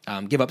ballpark.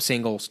 Give up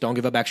singles. Don't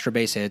give up extra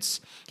base hits.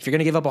 If you're going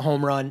to give up a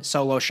home run,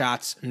 solo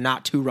shots,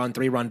 not 2-run,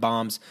 3-run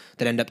bombs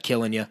that end up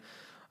killing you.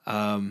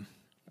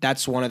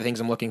 That's one of the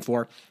things I'm looking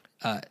for.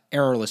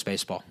 Errorless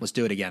baseball. Let's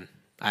do it again.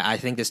 I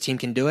think this team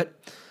can do it.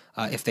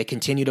 If they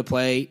continue to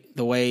play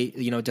the way,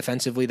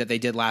 defensively that they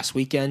did last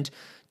weekend,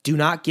 do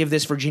not give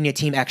this Virginia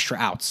team extra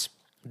outs.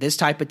 This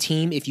type of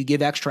team, if you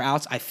give extra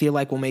outs, I feel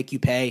like will make you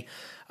pay.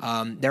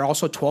 They're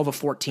also 12 of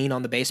 14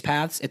 on the base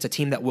paths. It's a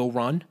team that will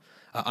run.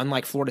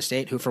 Unlike Florida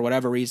State, who for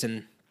whatever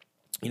reason,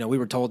 we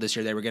were told this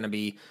year they were going to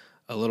be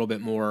a little bit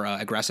more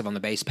aggressive on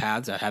the base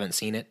paths. I haven't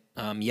seen it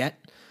yet,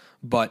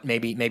 but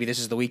maybe this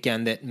is the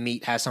weekend that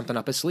Meat has something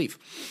up his sleeve.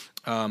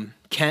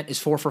 Kent is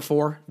 4 for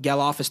 4.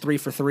 Geloff is 3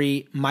 for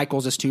 3.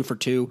 Michaels is 2 for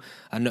 2.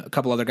 A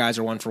couple other guys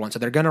are 1 for 1. So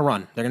they're going to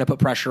run. They're going to put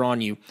pressure on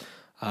you.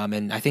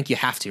 And I think you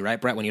have to, right,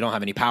 Brett, when you don't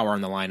have any power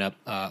in the lineup,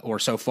 or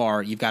so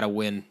far, you've got to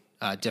win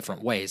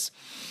different ways.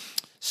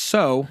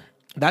 So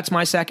that's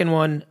my second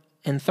one.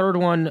 And third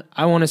one,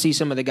 I want to see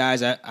some of the guys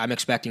that I'm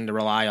expecting to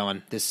rely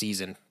on this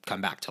season come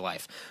back to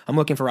life. I'm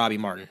looking for Robbie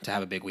Martin to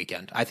have a big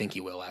weekend. I think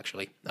he will,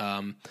 actually.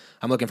 I'm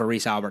looking for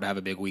Reese Albert to have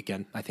a big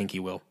weekend. I think he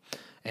will.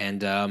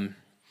 And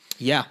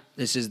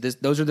those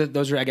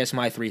are I guess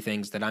my 3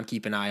 things that I'm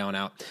keeping an eye on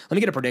out. Let me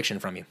get a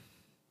prediction from you.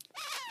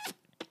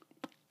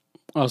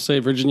 I'll say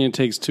Virginia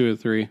takes 2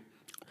 of 3.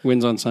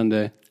 Wins on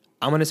Sunday.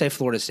 I'm going to say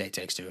Florida State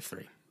takes 2 of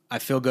 3. I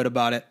feel good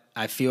about it.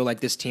 I feel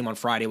like this team on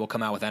Friday will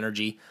come out with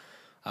energy.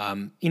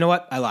 You know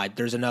what? I lied.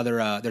 There's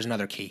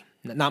another key.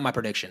 Not my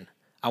prediction.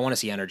 I want to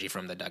see energy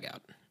from the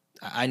dugout.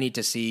 I need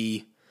to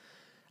see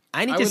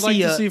I need I to would see like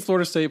to see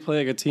Florida State play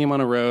like a team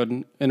on a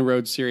road in a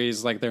road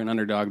series like they're an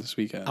underdog this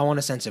weekend. I want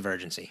a sense of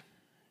urgency.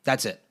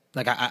 That's it.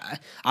 Like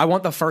I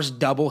want the first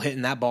double hit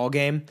in that ball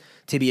game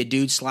to be a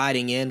dude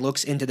sliding in,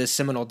 looks into the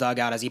Seminole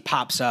dugout as he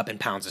pops up and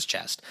pounds his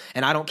chest.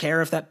 And I don't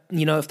care if that,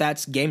 if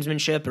that's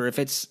gamesmanship or if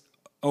it's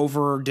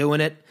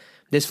overdoing it.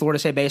 This Florida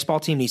State baseball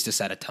team needs to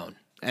set a tone,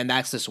 and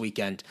that's this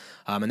weekend.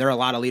 And there are a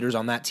lot of leaders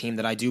on that team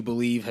that I do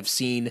believe have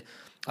seen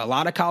a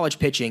lot of college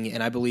pitching,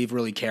 and I believe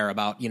really care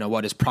about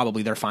what is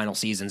probably their final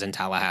seasons in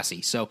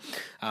Tallahassee. So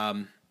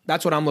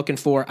that's what I'm looking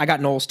for. I got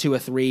Noles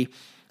 2-3.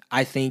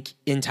 I think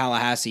in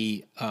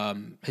Tallahassee,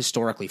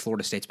 historically,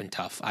 Florida State's been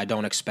tough. I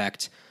don't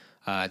expect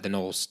the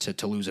Noles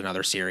to lose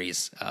another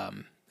series,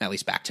 at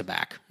least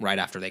back-to-back, right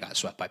after they got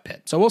swept by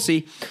Pitt. So we'll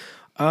see.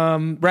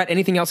 Brett,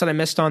 anything else that I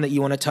missed on that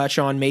you want to touch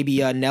on? Maybe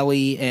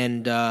Nelly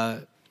and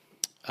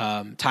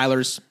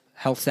Tyler's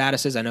health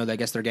statuses. I know that I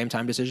guess they're game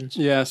time decisions.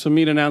 Yeah, so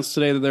Meade announced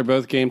today that they're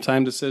both game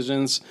time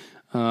decisions.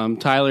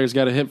 Tyler's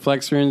got a hip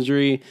flexor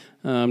injury.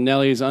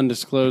 Nelly's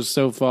undisclosed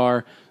so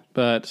far.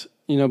 But,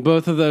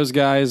 both of those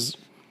guys,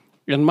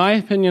 in my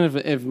opinion,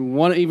 if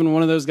even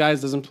one of those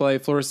guys doesn't play,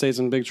 Florida State's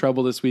in big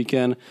trouble this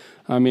weekend.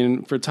 I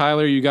mean, for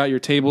Tyler, you got your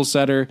table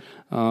setter,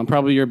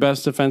 probably your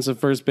best defensive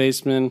first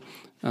baseman.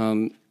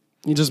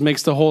 He just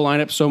makes the whole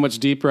lineup so much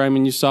deeper. I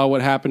mean, you saw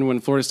what happened when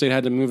Florida State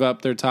had to move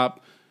up their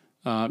top,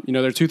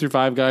 their 2 through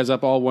 5 guys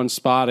up all one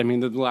spot. I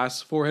mean, the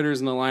last 4 hitters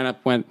in the lineup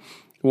went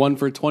 1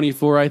 for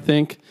 24, I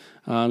think.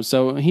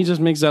 So he just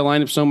makes that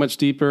lineup so much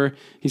deeper.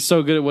 He's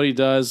so good at what he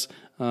does.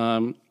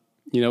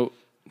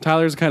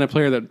 Tyler's the kind of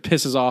player that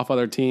pisses off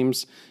other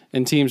teams,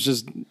 and teams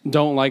just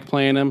don't like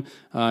playing him.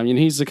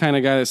 He's the kind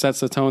of guy that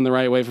sets the tone the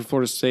right way for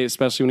Florida State,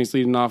 especially when he's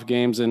leading off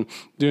games and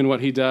doing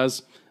what he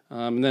does.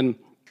 And then,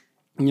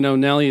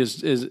 Nelly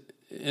is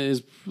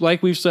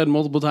like we've said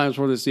multiple times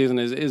for this season,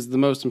 is the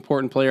most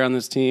important player on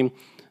this team.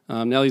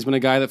 Nelly's been a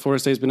guy that Florida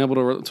State's been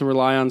able to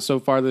rely on so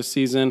far this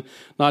season,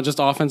 not just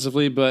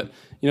offensively, but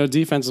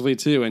defensively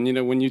too.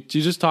 And when you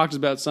just talked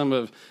about some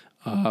of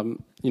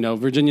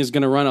Virginia's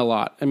going to run a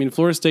lot. I mean,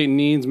 Florida State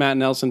needs Matt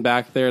Nelson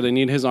back there. They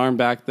need his arm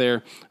back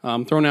there.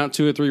 Thrown out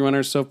 2 or 3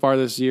 runners so far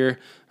this year.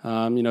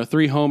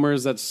 3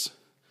 homers. That's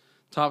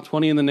top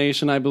 20 in the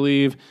nation, I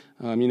believe.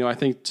 I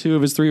think 2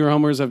 of his 3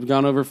 homers have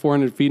gone over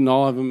 400 feet, and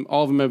all of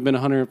them have been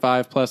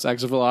 105 plus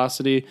exit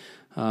velocity.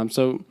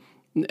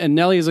 And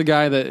Nelly is a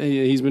guy that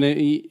he's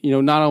been,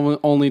 not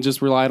only just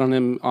relied on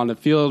him on the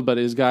field, but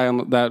is a guy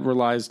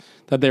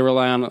that they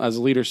rely on as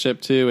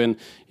leadership too. And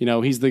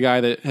he's the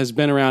guy that has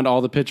been around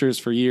all the pitchers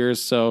for years.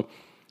 So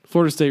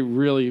Florida State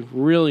really,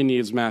 really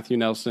needs Matthew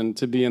Nelson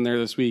to be in there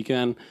this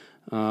weekend.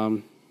 We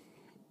don't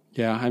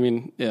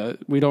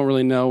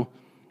really know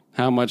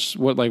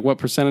what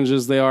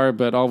percentages they are,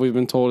 but all we've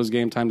been told is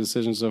game time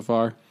decisions so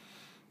far.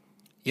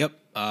 Yep.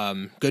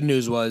 Good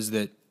news was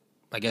that,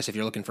 I guess if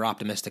you're looking for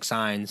optimistic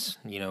signs,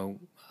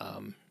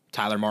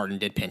 Tyler Martin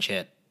did pinch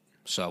hit.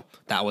 So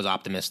that was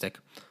optimistic,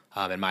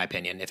 in my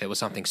opinion. If it was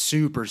something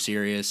super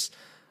serious,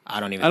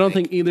 I don't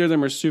think either of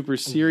them are super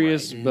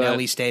serious. Right. But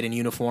Nelly stayed in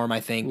uniform,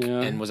 I think,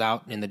 and was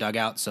out in the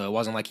dugout. So it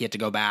wasn't like he had to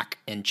go back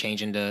and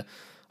change into,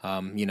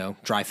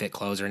 dry fit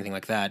clothes or anything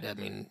like that. I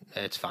mean,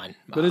 it's fine.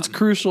 But it's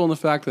crucial in the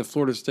fact that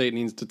Florida State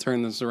needs to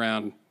turn this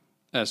around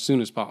as soon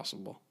as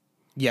possible.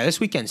 Yeah, this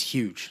weekend's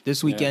huge.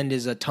 This weekend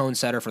is a tone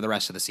setter for the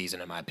rest of the season,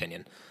 in my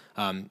opinion.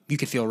 You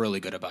could feel really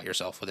good about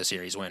yourself with a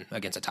series win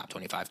against a top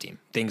 25 team.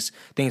 Things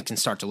can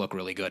start to look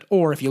really good.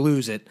 Or if you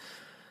lose it,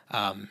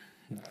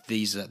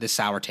 this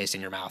sour taste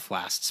in your mouth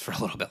lasts for a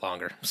little bit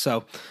longer.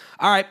 So,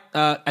 all right,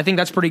 I think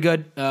that's pretty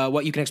good.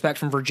 What you can expect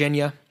from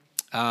Virginia.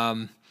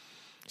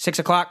 6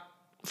 o'clock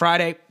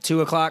Friday,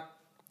 2 o'clock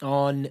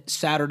on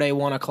Saturday,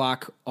 1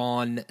 o'clock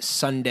on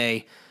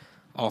Sunday.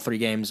 All 3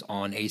 games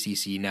on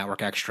ACC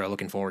Network Extra.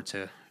 Looking forward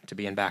to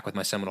being back with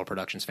my Seminole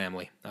Productions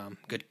family.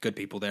 Good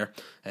people there,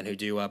 and who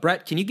do.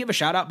 Brett, can you give a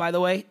shout out, by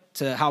the way,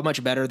 to how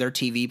much better their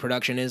TV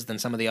production is than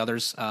some of the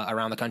others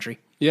around the country?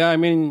 Yeah, I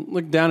mean,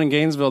 look down in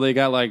Gainesville, they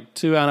got like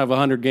 2 out of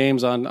 100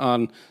 games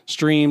on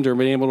streamed or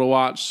been able to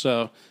watch.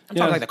 So I'm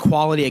talking like the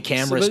quality of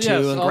cameras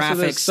too, and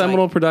graphics.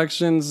 Seminole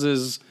Productions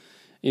is,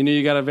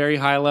 you got a very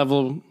high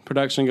level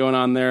production going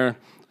on there.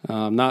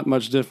 Not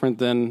much different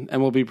than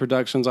MLB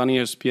Productions on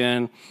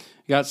ESPN.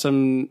 Got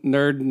some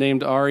nerd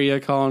named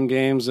Aria calling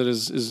games that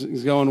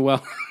is going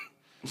well.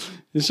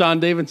 Sean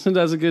Davidson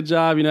does a good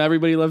job.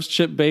 Everybody loves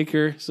Chip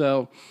Baker.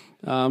 So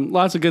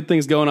lots of good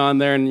things going on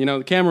there. And,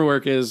 the camera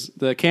work is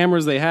the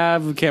cameras they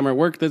have, camera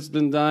work that's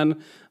been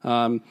done.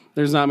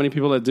 There's not many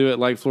people that do it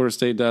like Florida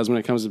State does when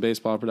it comes to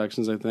baseball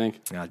productions, I think.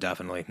 Yeah,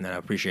 definitely. And I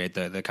appreciate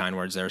the kind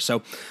words there.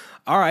 So,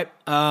 all right.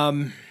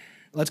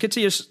 Let's get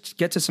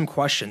to some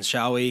questions,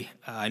 shall we?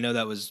 I know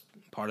that was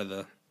part of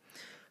the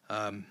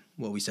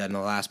what we said in the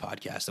last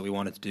podcast that we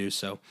wanted to do.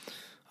 So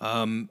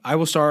I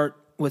will start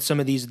with some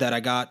of these that I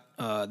got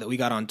that we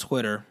got on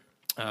Twitter.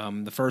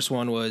 The first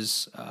one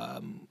was,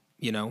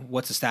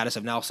 what's the status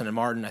of Nelson and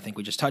Martin? I think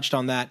we just touched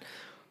on that.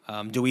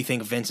 Do we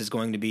think Vince is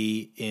going to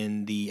be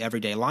in the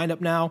everyday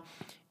lineup now?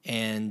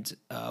 And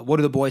what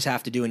do the boys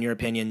have to do, in your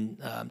opinion,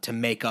 to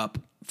make up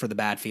for the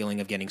bad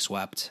feeling of getting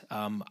swept?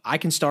 I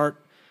can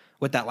start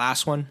with that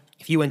last one.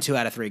 If you win 2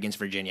 out of 3 against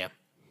Virginia,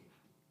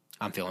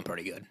 I'm feeling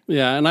pretty good.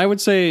 Yeah, and I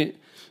would say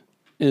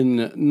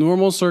in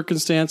normal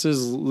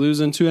circumstances,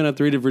 losing 2 out of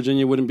 3 to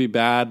Virginia wouldn't be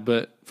bad,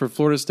 but for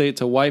Florida State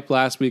to wipe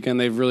last weekend,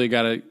 they've really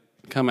got to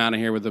come out of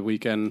here with a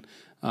weekend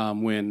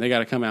win. They got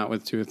to come out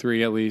with 2 or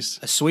 3 at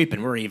least. A sweep,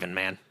 and we're even,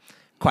 man.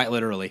 Quite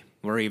literally,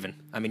 we're even.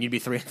 I mean, you'd be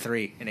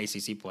 3-3 in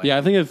ACC play. Yeah,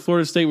 I think if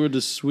Florida State were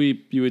to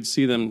sweep, you would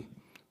see them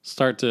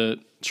start to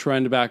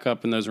trend back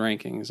up in those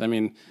rankings. I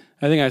mean,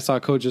 I think I saw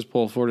coaches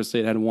poll Florida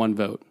State had 1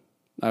 vote.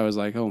 I was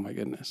like, oh my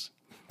goodness.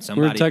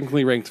 We're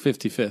technically ranked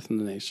 55th in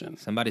the nation.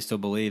 Somebody still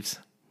believes.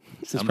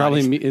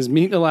 Is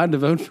Meat allowed to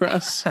vote for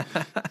us?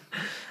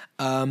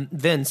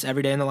 Vince,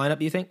 every day in the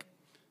lineup, you think?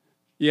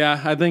 Yeah,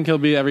 I think he'll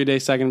be everyday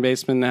second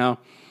baseman now.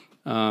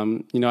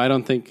 I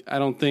don't think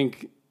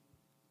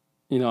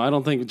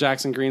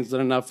Jackson Green's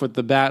done enough with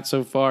the bat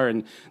so far,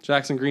 and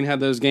Jackson Green had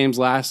those games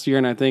last year,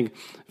 and I think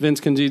Vince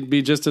can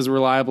be just as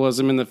reliable as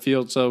him in the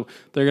field. So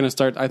they're going to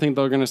start. I think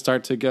they're going to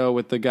start to go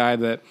with the guy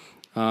that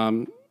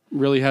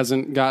really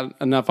hasn't got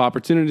enough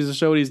opportunities to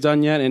show what he's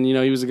done yet, and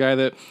he was a guy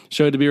that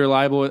showed to be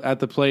reliable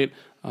at the plate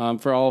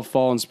for all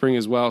fall and spring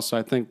as well. So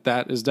I think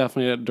that is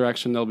definitely a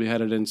direction they'll be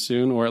headed in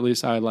soon, or at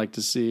least I'd like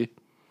to see.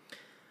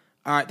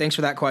 All right, thanks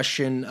for that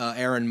question,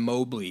 Aaron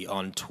Mobley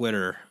on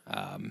Twitter.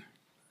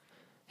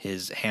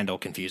 His handle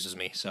confuses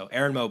me. So,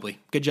 Aaron Mobley,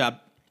 good job.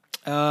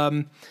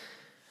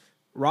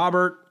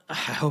 Robert, I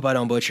hope I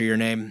don't butcher your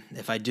name.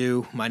 If I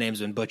do, my name's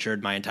been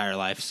butchered my entire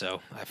life,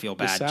 so I feel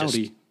bad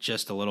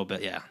just a little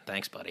bit. Yeah,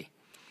 thanks, buddy.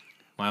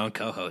 My own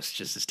co-host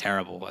just is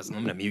terrible. I'm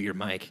going to mute your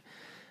mic.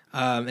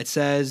 It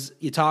says,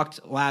 you talked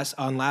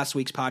on last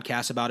week's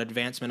podcast about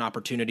advancement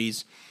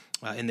opportunities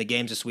in the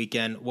games this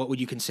weekend. What would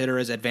you consider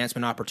as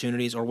advancement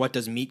opportunities, or what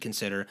does Meat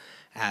consider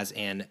as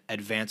an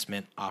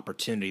advancement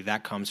opportunity?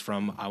 That comes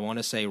from, I want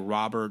to say,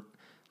 Robert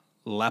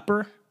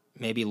Lepper,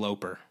 maybe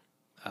Loper.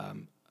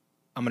 I'm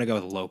going to go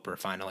with Loper,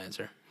 final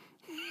answer.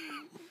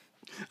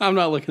 I'm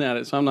not looking at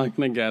it, so I'm not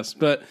going to guess.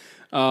 But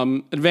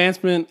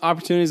advancement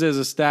opportunities is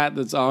a stat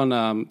that's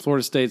on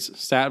Florida State's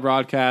stat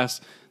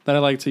broadcast that I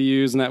like to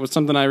use, and that was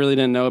something I really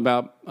didn't know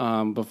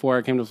about before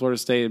I came to Florida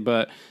State.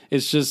 But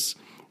it's just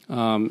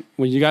when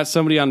you got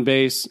somebody on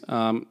base,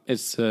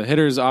 it's the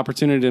hitter's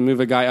opportunity to move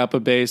a guy up a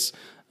base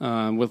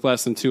with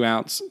less than 2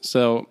 outs.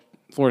 So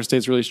Florida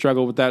State's really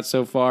struggled with that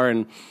so far,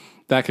 and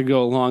that could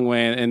go a long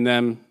way in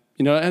them.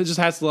 It just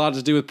has a lot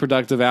to do with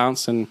productive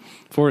outs, and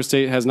Florida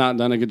State has not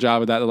done a good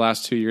job of that the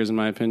last 2 years, in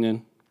my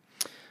opinion.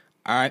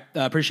 All right.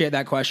 Appreciate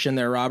that question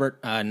there, Robert.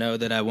 I know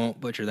that I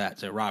won't butcher that.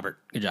 So, Robert,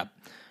 good job.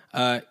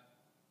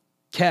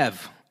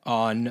 Kev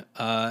on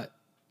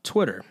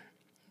Twitter.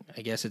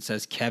 I guess it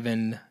says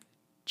Kevin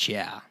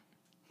Chia.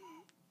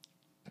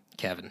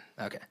 Kevin.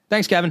 Okay.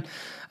 Thanks, Kevin.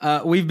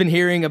 We've been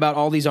hearing about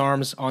all these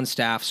arms on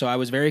staff, so I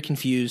was very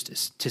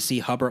confused to see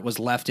Hubbard was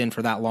left in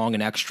for that long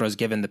in extras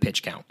given the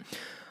pitch count.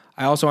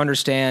 I also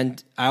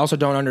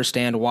don't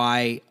understand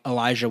why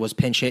Elijah was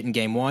pinch hit in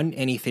game 1.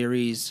 Any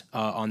theories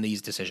on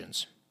these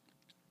decisions?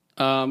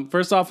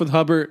 First off, with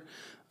Hubbard,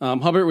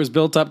 Hubbard was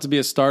built up to be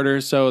a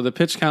starter, so the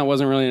pitch count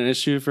wasn't really an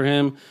issue for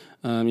him.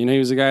 He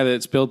was a guy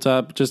that's built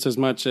up just as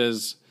much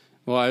as,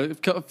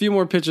 a few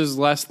more pitches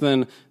less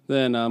than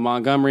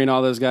Montgomery and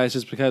all those guys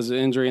just because of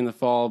injury in the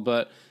fall.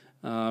 But,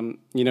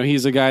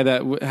 he's a guy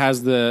that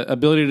has the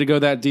ability to go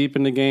that deep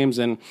into games.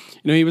 And,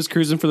 he was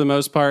cruising for the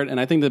most part. And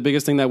I think the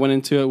biggest thing that went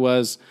into it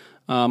was,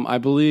 I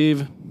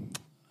believe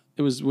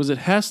was it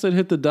Hess that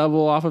hit the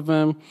double off of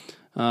him?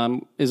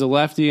 Is a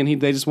lefty,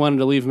 and they just wanted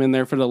to leave him in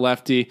there for the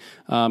lefty.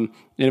 And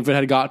if it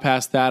had got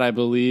past that, I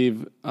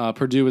believe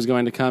Purdue was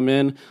going to come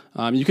in.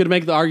 You could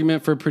make the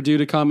argument for Purdue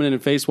to come in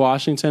and face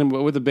Washington,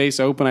 but with the base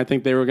open, I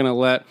think they were going to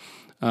let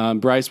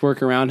Bryce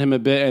work around him a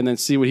bit and then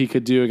see what he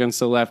could do against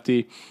the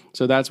lefty.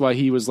 So that's why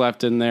he was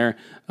left in there.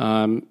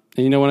 And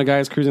when a guy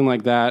is cruising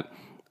like that,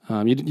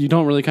 you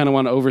don't really kind of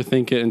want to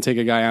overthink it and take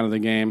a guy out of the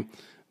game.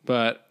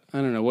 But I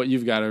don't know what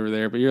you've got over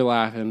there, but you're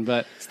laughing.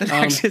 But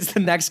it's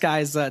the next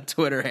guy's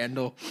Twitter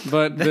handle.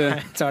 But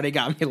it's already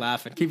got me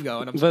laughing. Keep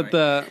going.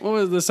 What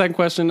was the second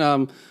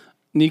question?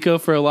 Nico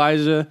for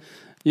Elijah.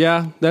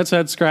 Yeah, that's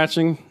head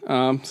scratching,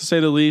 to say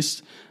the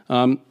least.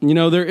 There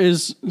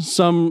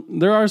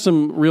are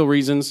some real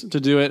reasons to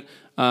do it.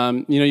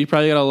 You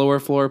probably got a lower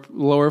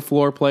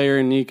floor player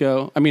in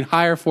Nico.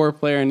 Higher floor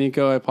player in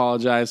Nico. I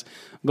apologize,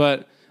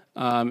 but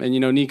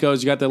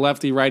Nico's, you got the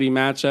lefty righty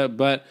matchup,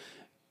 but.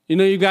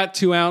 You got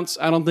 2 outs.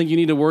 I don't think you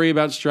need to worry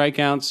about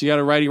strikeouts. You got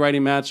a righty-righty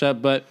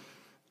matchup, but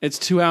it's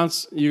 2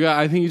 outs.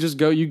 I think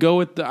you go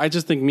with I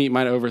just think Meat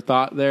might have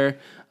overthought there.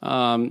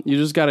 You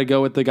just got to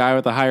go with the guy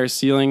with the higher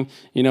ceiling.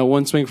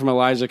 One swing from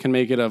Elijah can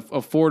make it a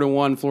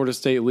 4-1 Florida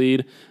State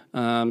lead.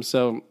 But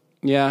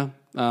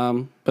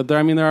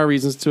there are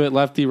reasons to it.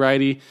 Lefty,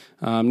 righty.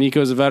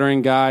 Nico's a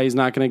veteran guy. He's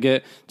not going to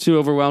get too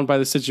overwhelmed by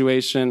the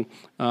situation.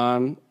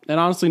 And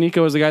honestly,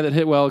 Nico was a guy that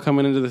hit well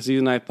coming into the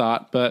season, I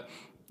thought,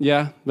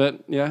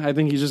 I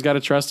think you just got to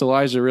trust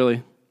Elijah,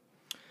 really.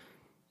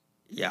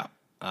 Yeah.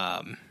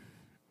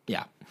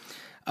 Yeah.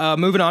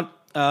 Moving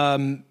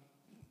on.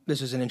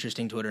 This is an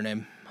interesting Twitter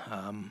name.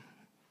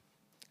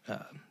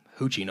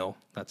 Hoochie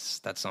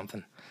That's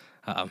something.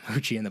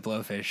 Hoochie and the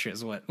Blowfish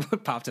is what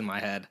popped in my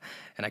head,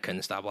 and I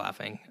couldn't stop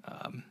laughing.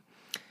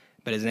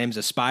 But his name's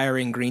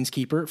Aspiring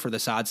Greenskeeper for the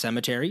Sod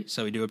Cemetery,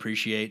 so we do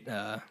appreciate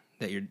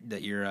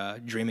that you're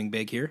dreaming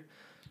big here.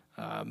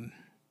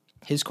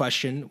 His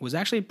question was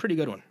actually a pretty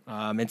good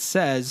one. It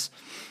says,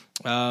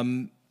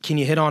 can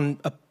you hit on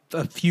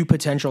a few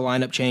potential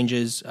lineup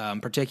changes?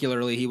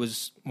 Particularly, he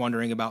was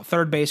wondering about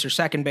third base or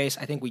second base.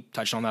 I think we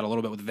touched on that a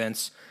little bit with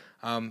Vince,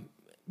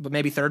 but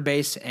maybe third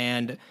base.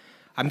 And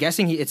I'm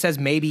guessing it says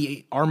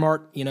maybe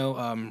Armart,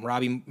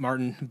 Robbie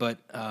Martin, but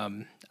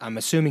I'm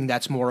assuming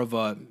that's more of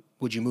a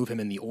would you move him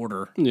in the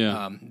order,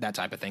 that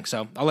type of thing.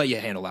 So I'll let you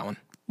handle that one.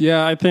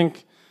 Yeah, I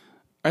think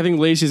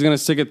Lacey's going to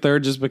stick at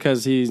third just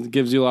because he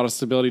gives you a lot of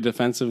stability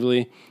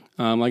defensively.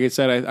 Like I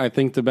said, I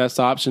think the best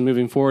option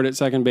moving forward at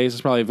second base is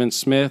probably Vince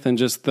Smith, and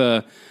just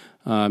a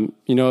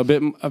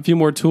few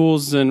more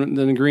tools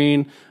than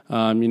Green.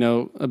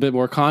 A bit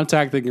more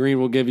contact that Green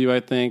will give you. I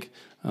think.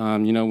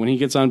 When he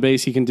gets on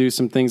base, he can do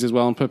some things as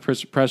well and put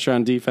pressure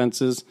on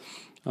defenses.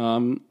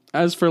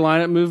 As for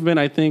lineup movement,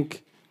 I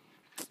think.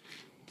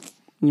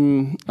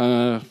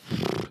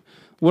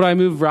 Would I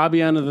move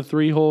Robbie onto the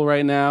 3-hole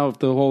right now if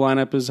the whole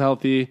lineup is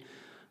healthy?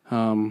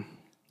 I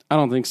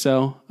don't think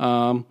so.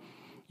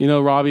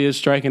 Robbie is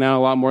striking out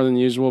a lot more than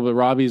usual, but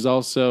Robbie's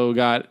also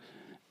got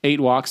 8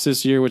 walks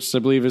this year, which I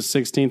believe is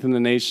 16th in the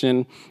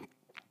nation.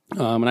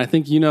 And I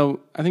think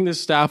the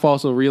staff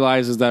also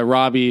realizes that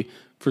Robbie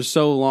for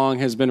so long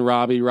has been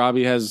Robbie.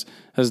 Robbie has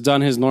done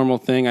his normal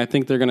thing. I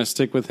think they're going to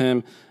stick with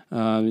him.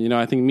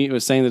 I think Meat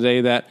was saying today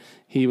that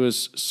he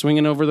was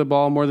swinging over the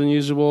ball more than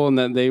usual, and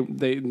that they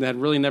had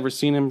really never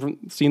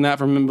seen that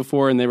from him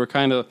before, and they were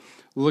kind of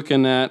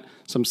looking at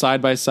some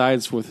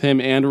side-by-sides with him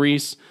and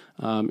Reese.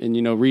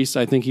 Reese,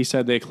 I think he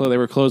said they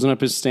were closing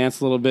up his stance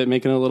a little bit,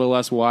 making it a little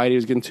less wide. He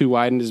was getting too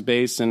wide in his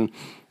base and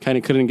kind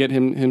of couldn't get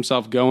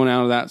himself going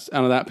out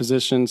of that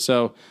position.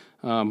 So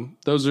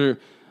those are,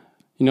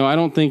 I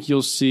don't think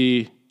you'll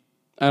see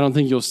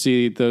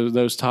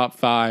those top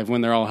 5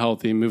 when they're all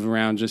healthy move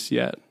around just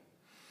yet.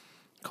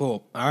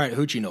 Cool. All right,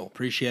 Hoochie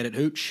appreciate it,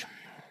 Hooch,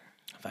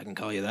 if I can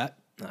call you that.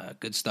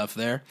 Good stuff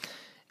there.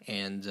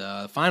 And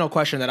final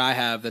question that I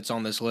have that's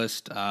on this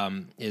list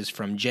is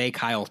from J.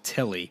 Kyle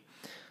Tilley.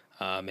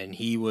 And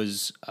he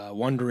was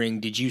wondering,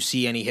 did you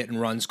see any hit and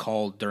runs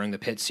called during the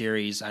Pitt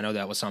series? I know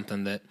that was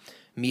something that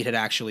Meat had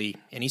actually,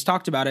 and he's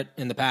talked about it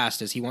in the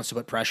past, is he wants to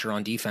put pressure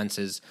on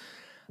defenses.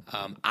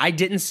 I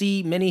didn't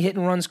see many hit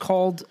and runs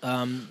called,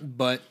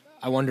 but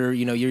I wonder,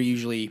 you're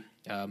usually,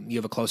 you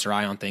have a closer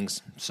eye on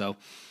things. So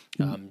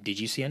did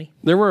you see any?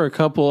 There were a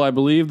couple. I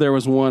believe there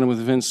was one with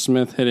Vince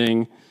Smith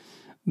hitting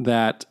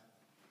that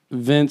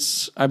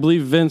I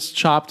believe Vince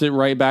chopped it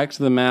right back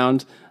to the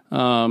mound.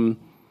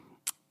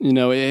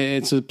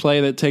 It's a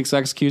play that takes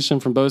execution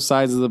from both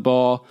sides of the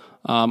ball.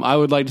 I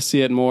would like to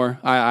see it more.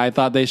 I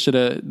thought they should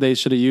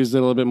have used it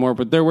a little bit more,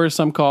 but there were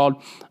some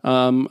called.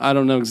 I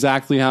don't know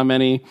exactly how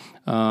many.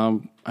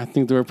 I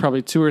think there were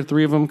probably 2 or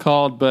 3 of them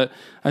called, but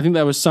I think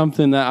that was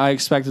something that I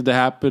expected to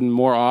happen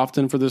more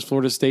often for this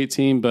Florida State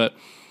team. But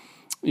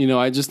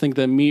I just think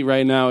that Meat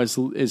right now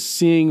is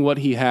seeing what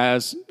he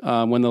has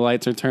when the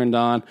lights are turned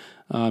on.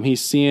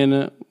 He's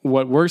seeing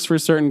what works for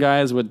certain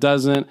guys, what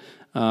doesn't.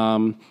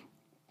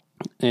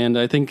 And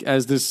I think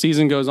as this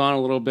season goes on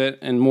a little bit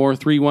and more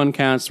 3-1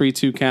 counts,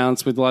 3-2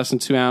 counts with less than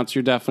 2 outs,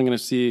 you're definitely going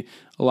to see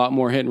a lot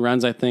more hit and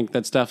runs. I think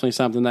that's definitely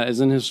something that is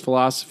in his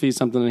philosophy,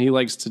 something that he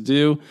likes to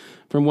do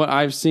from what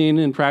I've seen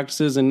in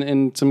practices and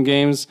in some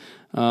games.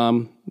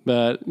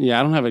 But yeah,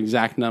 I don't have an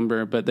exact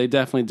number, but they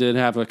definitely did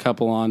have a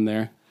couple on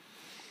there.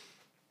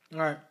 All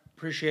right.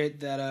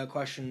 Appreciate that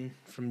question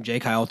from J.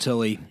 Kyle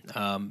Tilley.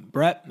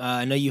 Brett,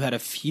 I know you had a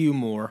few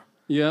more.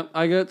 Yeah,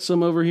 I got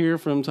some over here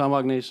from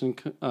Tomahawk Nation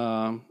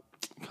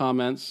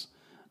comments.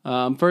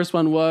 First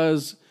one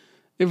was,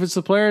 if it's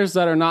the players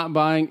that are not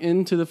buying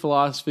into the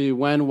philosophy,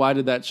 why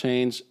did that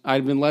change?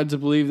 I'd been led to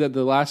believe that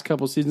the last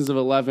couple seasons of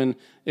 11,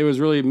 it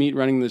was really Meat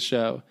running the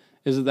show.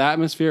 Is it the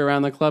atmosphere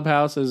around the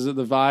clubhouse? Is it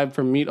the vibe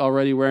from Meat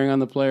already wearing on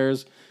the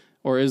players?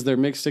 Or is there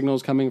mixed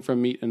signals coming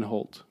from Meat and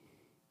Holt?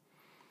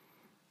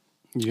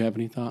 Do you have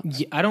any thoughts?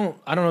 Yeah, I don't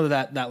know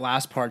that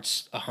last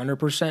part's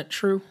 100%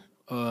 true,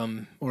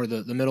 or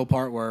the middle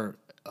part where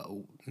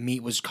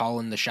Meat was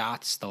calling the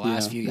shots the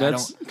last few.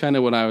 That's kind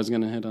of what I was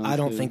going to hit on. I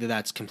don't think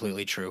that's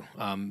completely true.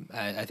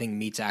 I think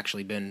Meat's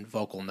actually been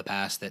vocal in the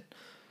past that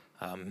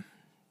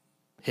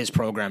his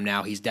program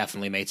now, he's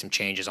definitely made some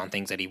changes on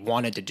things that he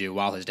wanted to do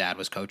while his dad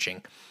was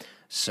coaching.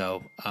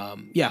 So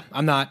I'm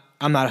not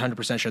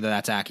 100% sure that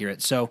that's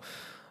accurate. So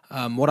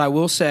what I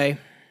will say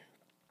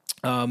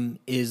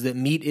is that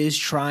Meat is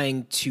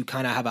trying to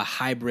kind of have a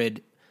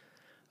hybrid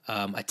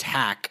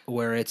attack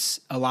where it's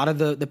a lot of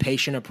the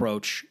patient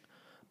approach,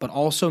 but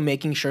also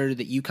making sure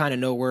that you kind of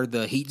know where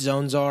the heat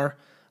zones are,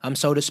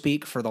 so to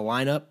speak, for the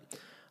lineup.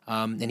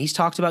 And he's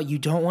talked about you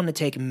don't want to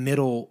take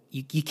middle.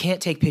 You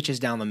can't take pitches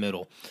down the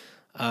middle.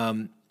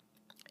 And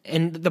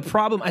the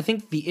problem, I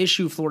think the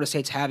issue Florida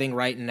State's having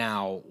right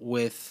now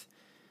with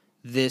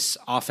this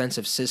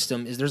offensive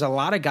system is there's a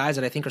lot of guys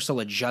that I think are still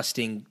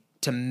adjusting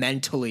to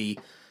mentally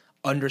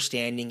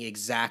understanding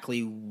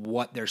exactly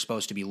what they're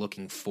supposed to be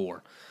looking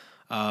for.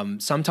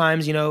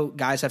 Sometimes,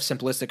 guys have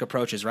simplistic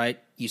approaches, right?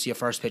 You see a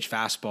first pitch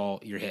fastball,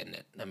 you're hitting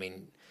it. I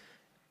mean,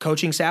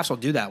 coaching staffs will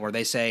do that where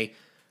they say,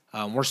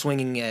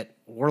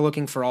 we're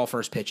looking for all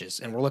first pitches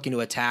and we're looking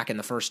to attack in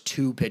the first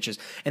 2 pitches.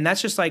 And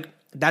that's like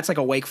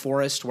a Wake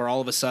Forest where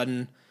all of a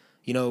sudden,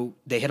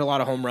 they hit a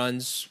lot of home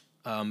runs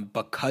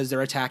because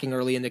they're attacking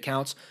early in the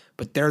counts,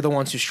 but they're the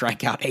ones who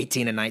strike out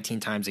 18 and 19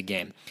 times a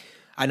game.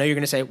 I know you're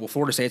going to say, well,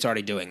 Florida State's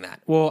already doing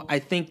that. Well, I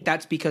think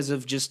that's because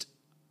of just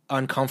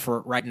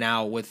uncomfort right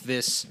now with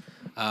this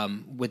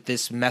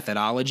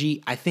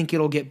methodology. I think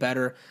it'll get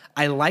better.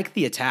 I like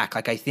the attack.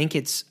 Like I think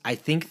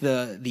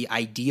the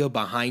idea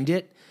behind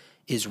it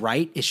is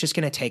right. It's just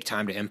going to take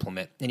time to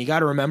implement. And you got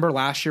to remember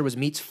last year was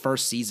Meat's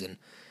first season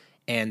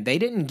and they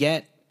didn't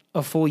get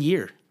a full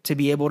year to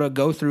be able to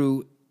go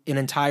through an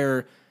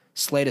entire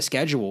slate of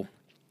schedule.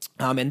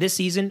 And this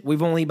season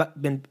we've only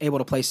been able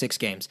to play 6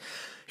 games.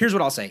 Here's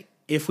what I'll say.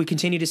 If we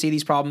continue to see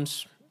these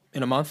problems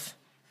in a month,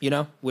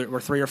 we're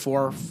 3 or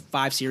 4 or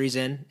 5 series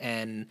in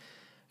and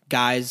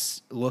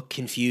guys look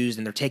confused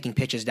and they're taking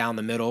pitches down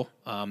the middle.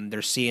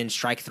 They're seeing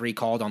strike 3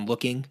 called on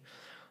looking.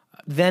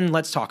 Then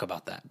let's talk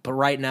about that. But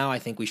right now, I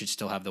think we should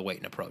still have the wait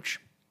and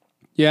approach.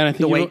 Yeah, and I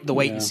think the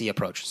wait and see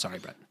approach. Sorry,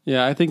 Brett.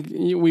 Yeah, I think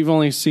we've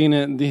only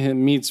seen the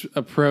Meats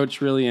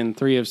approach really in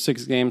 3 of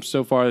 6 games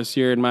so far this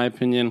year, in my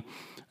opinion.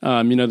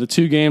 The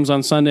 2 games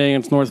on Sunday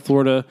against North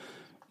Florida,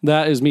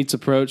 that is Meats'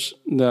 approach.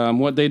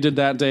 What they did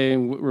that day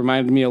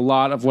reminded me a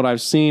lot of what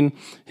I've seen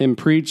him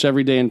preach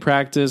every day in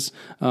practice.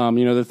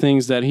 The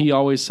things that he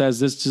always says,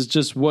 this is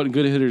just what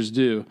good hitters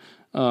do.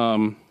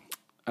 I'm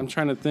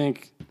trying to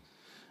think.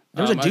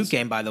 There was a Duke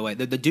game, by the way.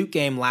 The Duke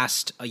game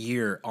last a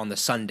year on the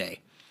Sunday.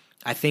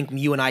 I think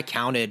you and I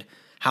counted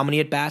how many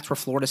at-bats where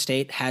Florida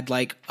State had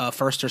like a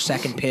first or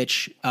second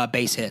pitch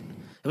base hit.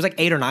 It was like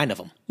 8 or 9 of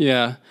them.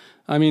 Yeah.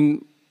 I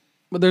mean,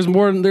 but there's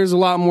a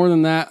lot more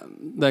than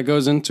that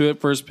goes into it,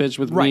 first pitch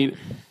with Meat.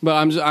 But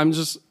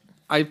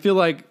I feel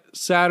like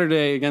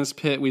Saturday against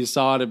Pitt, we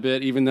saw it a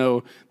bit, even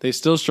though they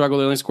still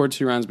struggled. They only scored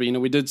 2 runs, but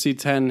we did see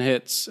 10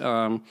 hits.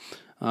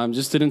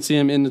 Just didn't see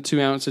him in the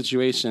 2-out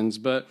situations.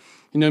 But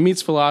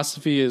Meat's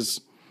philosophy is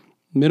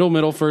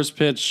middle first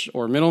pitch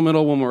or middle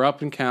when we're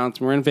up in counts.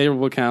 When we're in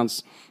favorable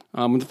counts.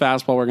 With the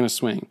fastball, we're going to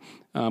swing.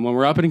 When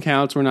we're up in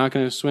counts, we're not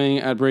going to swing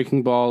at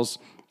breaking balls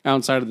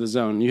outside of the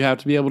zone. You have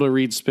to be able to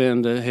read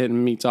spin to hit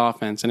in Meat's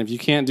offense. And if you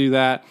can't do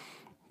that,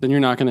 then you're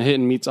not going to hit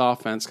in Meat's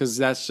offense because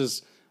that's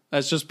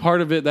just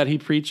part of it that he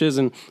preaches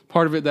and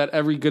part of it that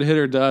every good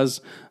hitter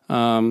does.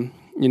 And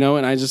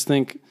I just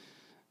think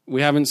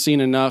we haven't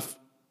seen enough.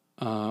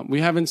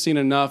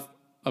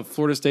 Of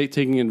Florida State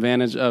taking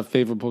advantage of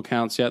favorable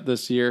counts yet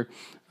this year.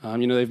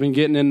 They've been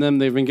getting in them.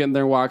 They've been getting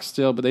their walks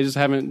still, but they just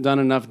haven't done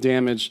enough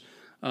damage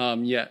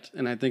yet.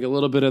 And I think a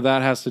little bit of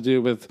that has to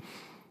do with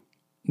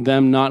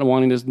them not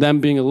wanting to, them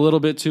being a little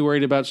bit too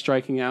worried about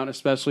striking out,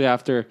 especially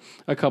after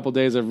a couple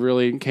days of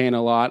really K'ing a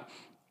lot.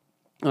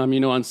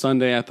 On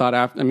Sunday, I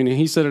thought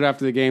he said it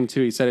after the game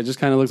too. He said it just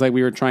kind of looks like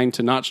we were trying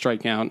to not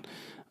strike out,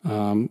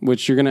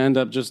 which you're going to end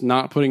up just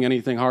not putting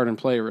anything hard in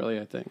play, really,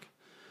 I think.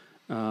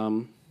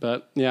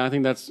 But yeah, I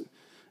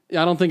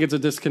don't think it's a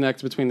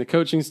disconnect between the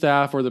coaching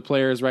staff or the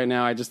players right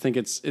now. I just think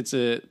it's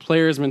a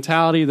player's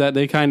mentality that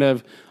they kind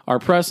of are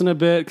pressing a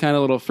bit, kind of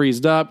a little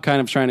freezed up, kind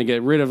of trying to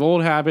get rid of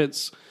old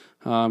habits.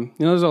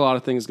 There's a lot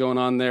of things going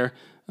on there,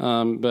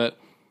 but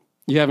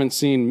you haven't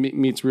seen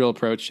Meat's real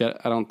approach yet,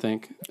 I don't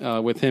think,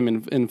 with him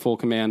in full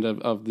command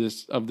of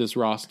this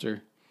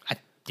roster.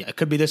 It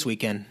could be this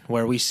weekend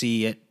where we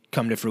see it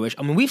come to fruition.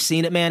 I mean, we've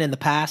seen it, man, in the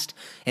past,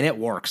 and it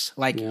works.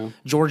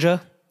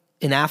 Georgia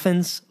in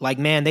Athens,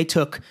 they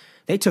took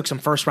some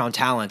first round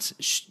talents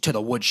to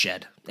the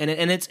woodshed, and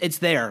it's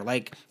there.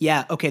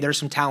 There's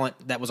some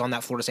talent that was on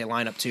that Florida State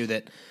lineup too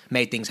that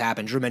made things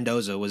happen. Drew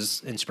Mendoza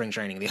was in spring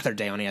training the other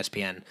day on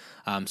ESPN.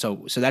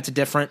 So that's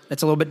a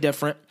little bit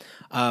different,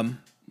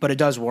 but it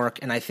does work.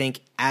 And I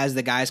think as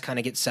the guys kind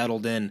of get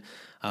settled in,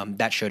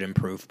 that should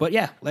improve. But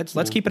yeah,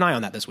 let's keep an eye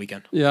on that this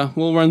weekend. Yeah,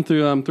 we'll run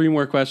through 3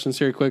 more questions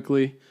here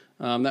quickly.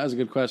 That was a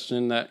good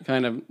question that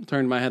kind of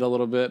turned my head a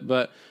little bit,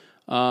 but.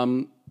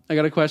 I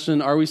got a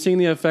question. Are we seeing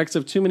the effects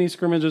of too many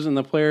scrimmages and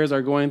the players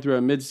are going through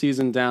a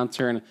mid-season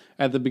downturn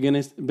at the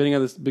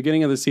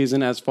beginning of the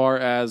season as far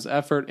as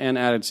effort and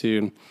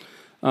attitude?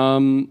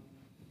 I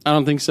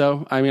don't think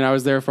so. I mean, I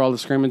was there for all the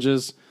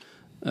scrimmages.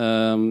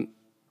 That's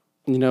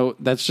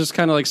just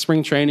kind of like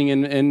spring training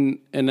in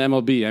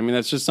MLB. I mean,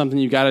 that's just something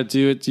you got to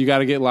do. You got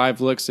to get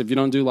live looks. If you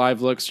don't do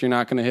live looks, you're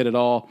not going to hit at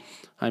all.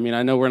 I mean,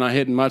 I know we're not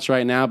hitting much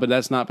right now, but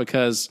that's not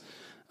because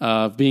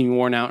of being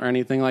worn out or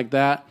anything like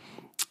that.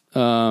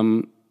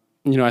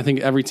 I think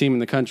every team in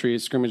the country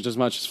has scrimmaged as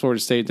much as Florida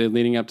State did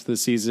leading up to the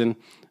season.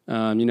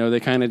 They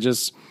kind of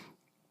just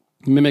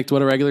mimicked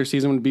what a regular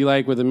season would be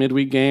like with a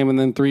midweek game and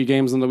then 3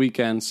 games on the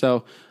weekend.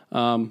 So,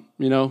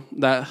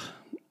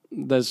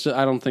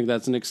 I don't think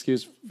that's an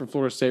excuse for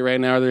Florida State right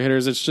now or their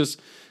hitters. It's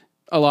just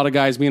a lot of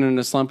guys being in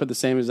a slump at the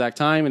same exact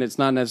time, and it's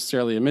not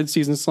necessarily a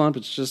midseason slump.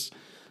 It's just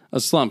a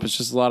slump. It's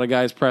just a lot of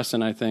guys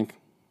pressing, I think.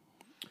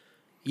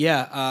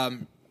 Yeah,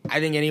 I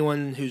think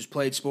anyone who's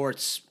played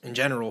sports in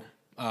general,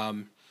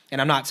 and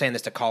I'm not saying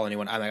this to call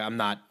anyone. I'm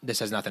not. This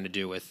has nothing to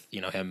do with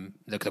him,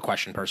 the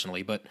question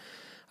personally. But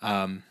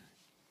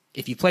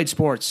if you played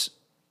sports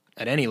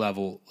at any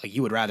level, like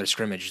you would rather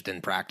scrimmage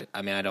than practice.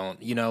 I mean, I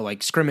don't.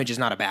 Like scrimmage is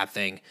not a bad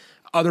thing,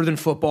 other than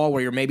football,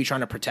 where you're maybe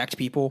trying to protect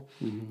people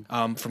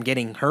from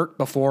getting hurt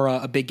before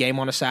a big game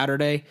on a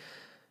Saturday.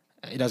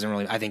 It doesn't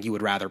really. I think you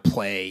would rather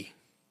play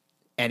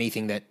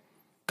anything that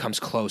comes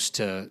close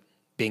to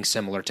being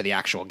similar to the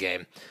actual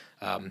game.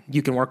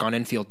 You can work on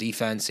infield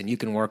defense, and you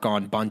can work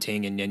on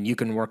bunting, and you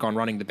can work on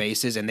running the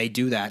bases, and they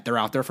do that. They're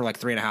out there for like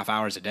 3.5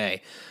 hours a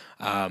day.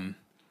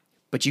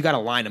 But you got to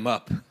line them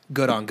up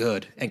good on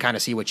good and kind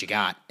of see what you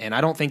got. And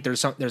I don't think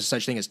there's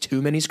such thing as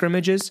too many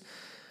scrimmages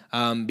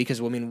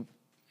because,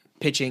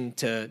 pitching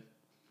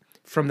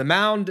from the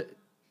mound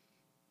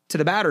to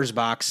the batter's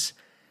box,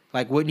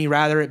 like, wouldn't you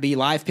rather it be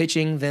live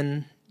pitching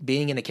than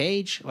being in a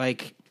cage?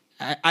 Like,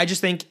 I just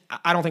think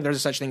I don't think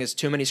there's such thing as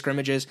too many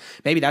scrimmages.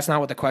 Maybe that's not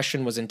what the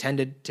question was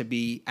intended to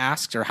be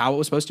asked or how it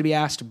was supposed to be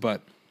asked.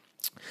 But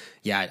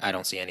yeah, I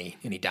don't see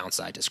any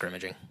downside to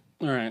scrimmaging.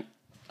 All right.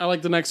 I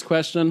like the next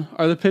question.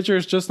 Are the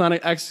pitchers just not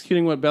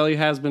executing what Belly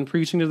has been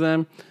preaching to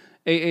them?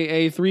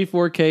 AAA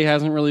 3-4K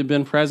hasn't really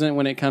been present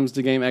when it comes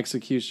to game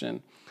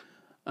execution.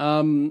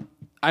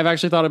 I've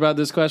actually thought about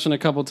this question a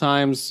couple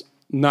times.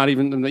 Not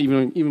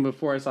even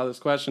before I saw this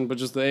question, but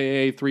just the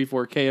AAA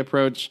 3-4K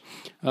approach.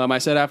 I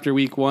said after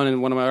week 1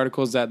 in one of my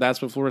articles that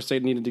that's what Florida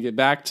State needed to get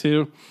back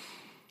to.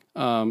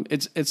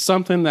 It's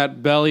something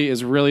that Belly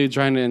is really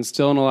trying to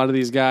instill in a lot of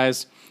these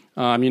guys.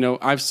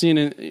 I've seen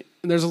it.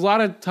 There's a lot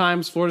of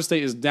times Florida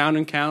State is down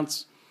in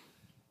counts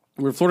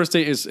where Florida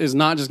State is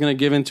not just going to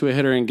give into a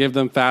hitter and give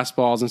them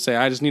fastballs and say,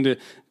 I need to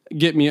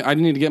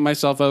get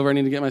myself over. I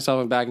need to get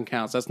myself back in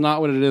counts. That's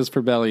not what it is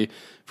for Belly.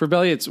 For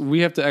Belly,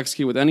 we have to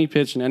execute with any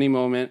pitch in any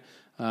moment.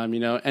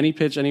 Any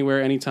pitch,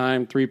 anywhere,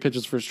 anytime, 3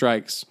 pitches for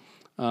strikes.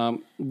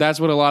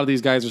 That's what a lot of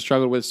these guys have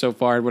struggled with so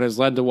far, what has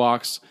led to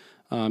walks.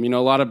 A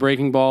lot of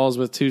breaking balls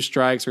with 2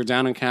 strikes or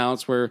down in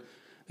counts where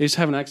they just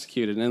haven't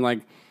executed. And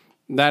like,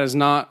 that is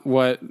not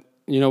what,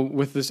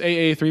 with this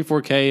AA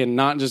 3-4K and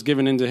not just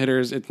giving into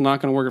hitters, it's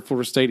not going to work at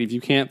Florida State if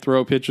you can't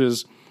throw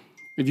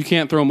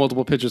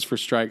multiple pitches for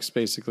strikes,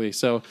 basically.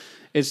 So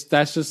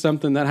that's just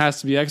something that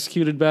has to be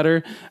executed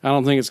better. I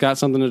don't think it's got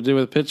something to do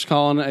with pitch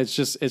calling.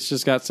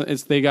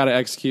 They got to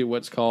execute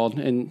what's called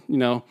and,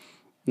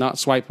 not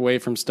swipe away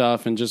from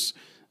stuff and just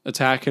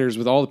attack hitters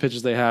with all the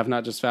pitches they have,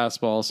 not just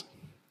fastballs.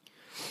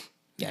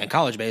 Yeah, in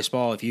college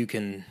baseball, if you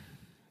can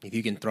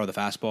throw the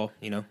fastball,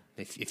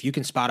 if you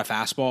can spot a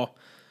fastball,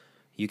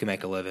 you can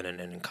make a living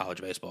in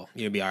college baseball.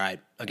 You'll be all right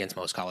against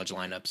most college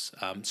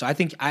lineups. So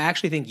I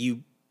actually think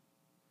you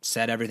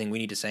said everything we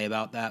need to say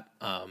about that.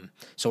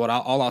 So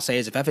all I'll say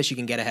is if FSU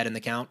can get ahead in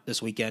the count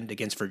this weekend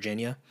against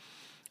Virginia,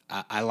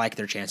 I like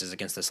their chances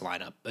against this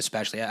lineup,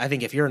 especially. I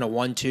think if you're in a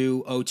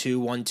 1-2, 0-2,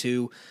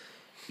 1-2,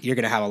 you're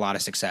going to have a lot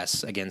of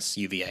success against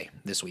UVA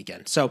this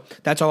weekend. So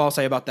that's all I'll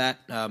say about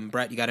that.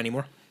 Brett, you got any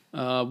more?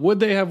 Would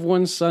they have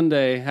won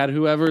Sunday had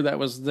whoever that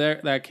was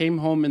there that came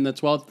home in the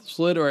 12th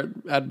slid or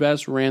at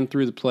best ran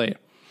through the plate?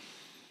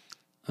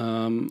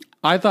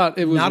 I thought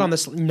it was not on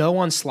no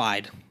on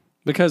slide.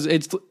 Because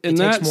it's in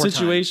that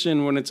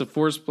situation when it's a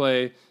force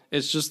play,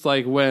 it's just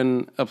like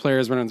when a player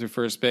is running through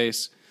first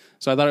base.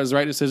 So I thought it was the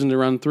right decision to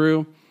run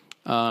through.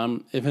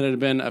 If it had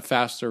been a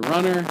faster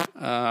runner,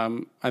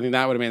 I think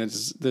that would have made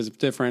the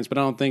difference. But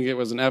I don't think it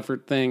was an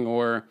effort thing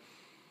or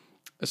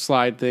a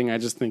slide thing. I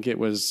just think it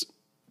was.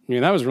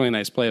 That was a really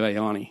nice play by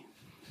Yanni.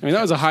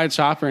 That was a high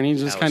chopper, and he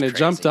just kind of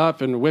jumped up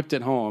and whipped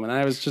it home. And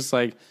I was just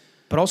like,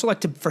 but also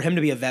for him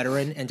to be a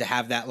veteran and to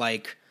have that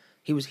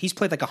he's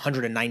played like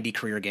 190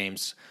 career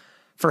games.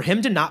 For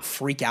him to not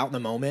freak out in the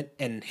moment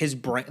and his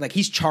brain,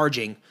 he's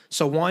charging.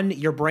 So one,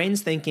 your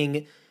brain's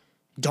thinking,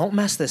 don't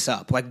mess this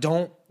up.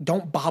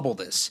 Don't bobble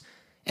this.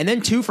 And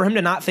then 2, for him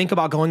to not think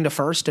about going to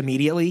first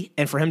immediately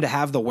and for him to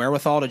have the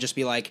wherewithal to just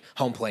be like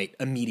home plate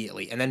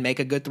immediately and then make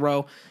a good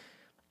throw.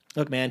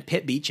 Look, man,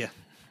 Pitt beat you.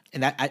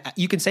 And that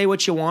you can say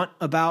what you want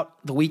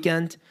about the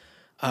weekend.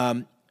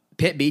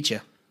 Pitt beat you.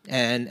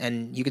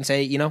 And you can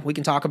say, we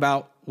can talk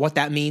about what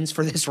that means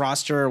for this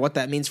roster or what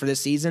that means for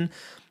this season.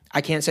 I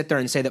can't sit there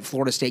and say that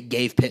Florida State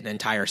gave Pitt an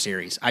entire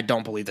series. I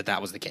don't believe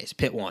that was the case.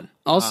 Pitt won.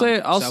 I'll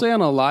say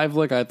on a live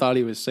look, I thought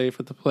he was safe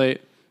at the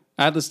plate.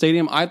 At the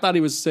stadium, I thought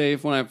he was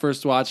safe when I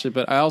first watched it,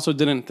 but I also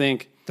didn't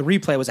think... The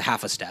replay was a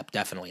half a step,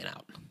 definitely an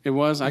out. It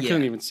was? I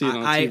couldn't even see it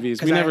on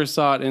TVs. We never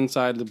saw it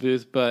inside the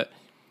booth, but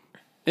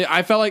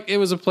I felt like it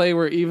was a play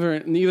where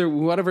neither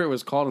whatever it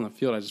was called on the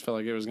field, I just felt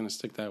like it was going to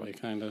stick that way,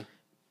 kind of.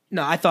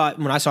 No, I thought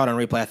when I saw it on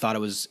replay, I thought it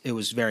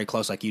was very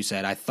close, like you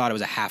said. I thought it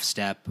was a half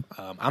step.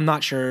 I'm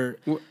not sure.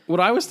 What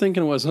I was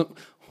thinking was,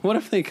 what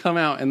if they come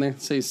out and they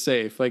say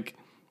safe? Like,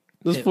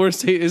 Does Florida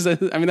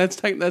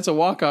State that's a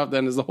walk off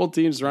then? Is the whole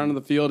team just running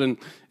the field and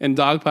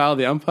dogpile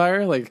the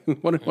umpire? Like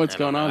what's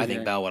going on? I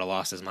think Bell would have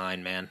lost his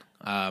mind, man.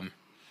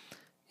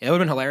 It would have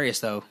been hilarious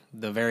though.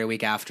 The very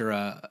week after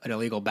an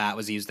illegal bat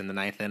was used in the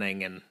 9th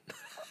inning, and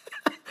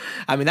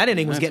I mean that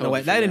inning was getting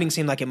away. That inning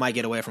seemed like it might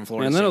get away from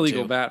Florida. And that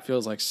illegal bat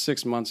feels like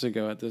 6 months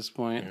ago at this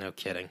point. No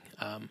kidding.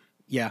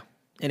 Yeah.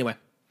 Anyway,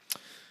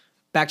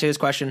 back to his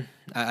question.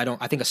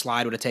 I think a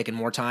slide would have taken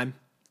more time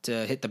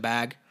to hit the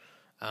bag.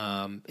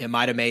 It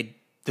might have made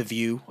the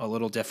view a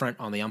little different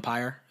on the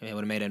umpire. It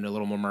would have made it a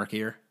little more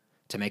murkier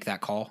to make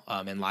that call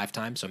in live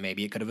time. So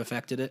maybe it could have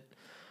affected it.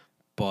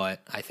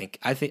 But I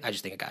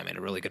just think a guy made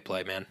a really good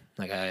play, man.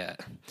 Like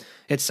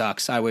it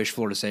sucks. I wish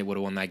Florida State would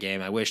have won that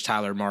game. I wish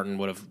Tyler Martin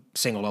would have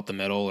singled up the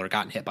middle or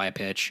gotten hit by a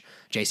pitch,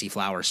 J.C.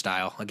 Flowers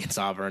style against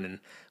Auburn, and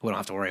we don't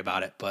have to worry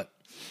about it. But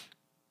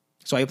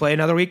that's why you play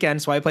another weekend.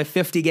 That's why you play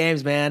 50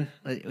 games, man.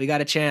 We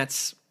got a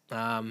chance.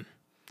 Got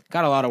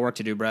a lot of work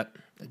to do, Brett.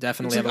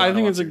 Definitely. I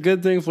think it's a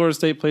good thing Florida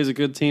State plays a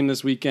good team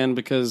this weekend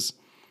because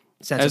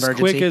as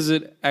quick as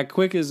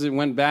it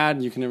went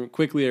bad, you can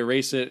quickly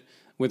erase it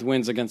with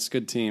wins against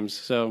good teams.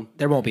 So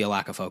there won't be a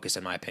lack of focus,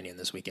 in my opinion,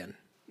 this weekend.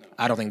 No.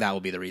 I don't think that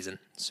will be the reason.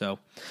 So,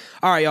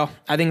 all right, y'all.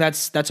 I think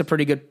that's a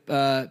pretty good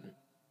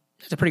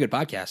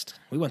podcast.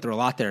 We went through a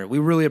lot there. We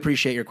really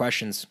appreciate your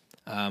questions.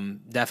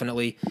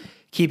 Definitely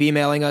keep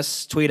emailing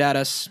us, tweet at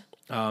us.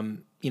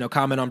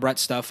 Comment on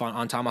Brett's stuff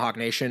on Tomahawk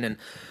Nation, and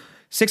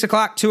 6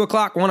 o'clock, 2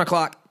 o'clock, 1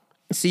 o'clock.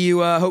 See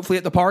you hopefully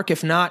at the park.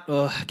 If not,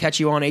 we'll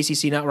catch you on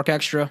ACC Network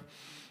Extra.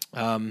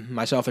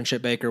 Myself and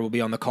Chip Baker will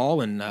be on the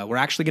call, and we're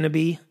actually going to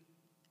be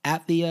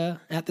at the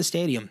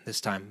stadium this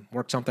time.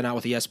 Worked something out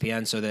with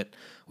ESPN so that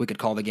we could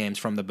call the games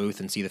from the booth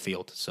and see the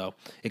field. So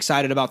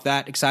excited about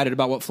that. Excited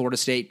about what Florida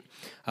State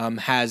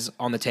has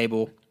on the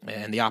table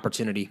and the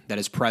opportunity that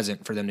is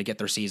present for them to get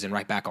their season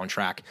right back on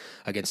track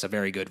against a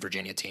very good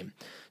Virginia team.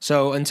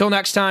 So until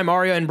next time,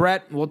 Aria and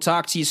Brett, we'll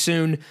talk to you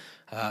soon.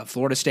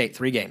 Florida State,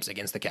 3 games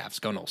against the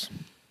Cavs. Go Noles.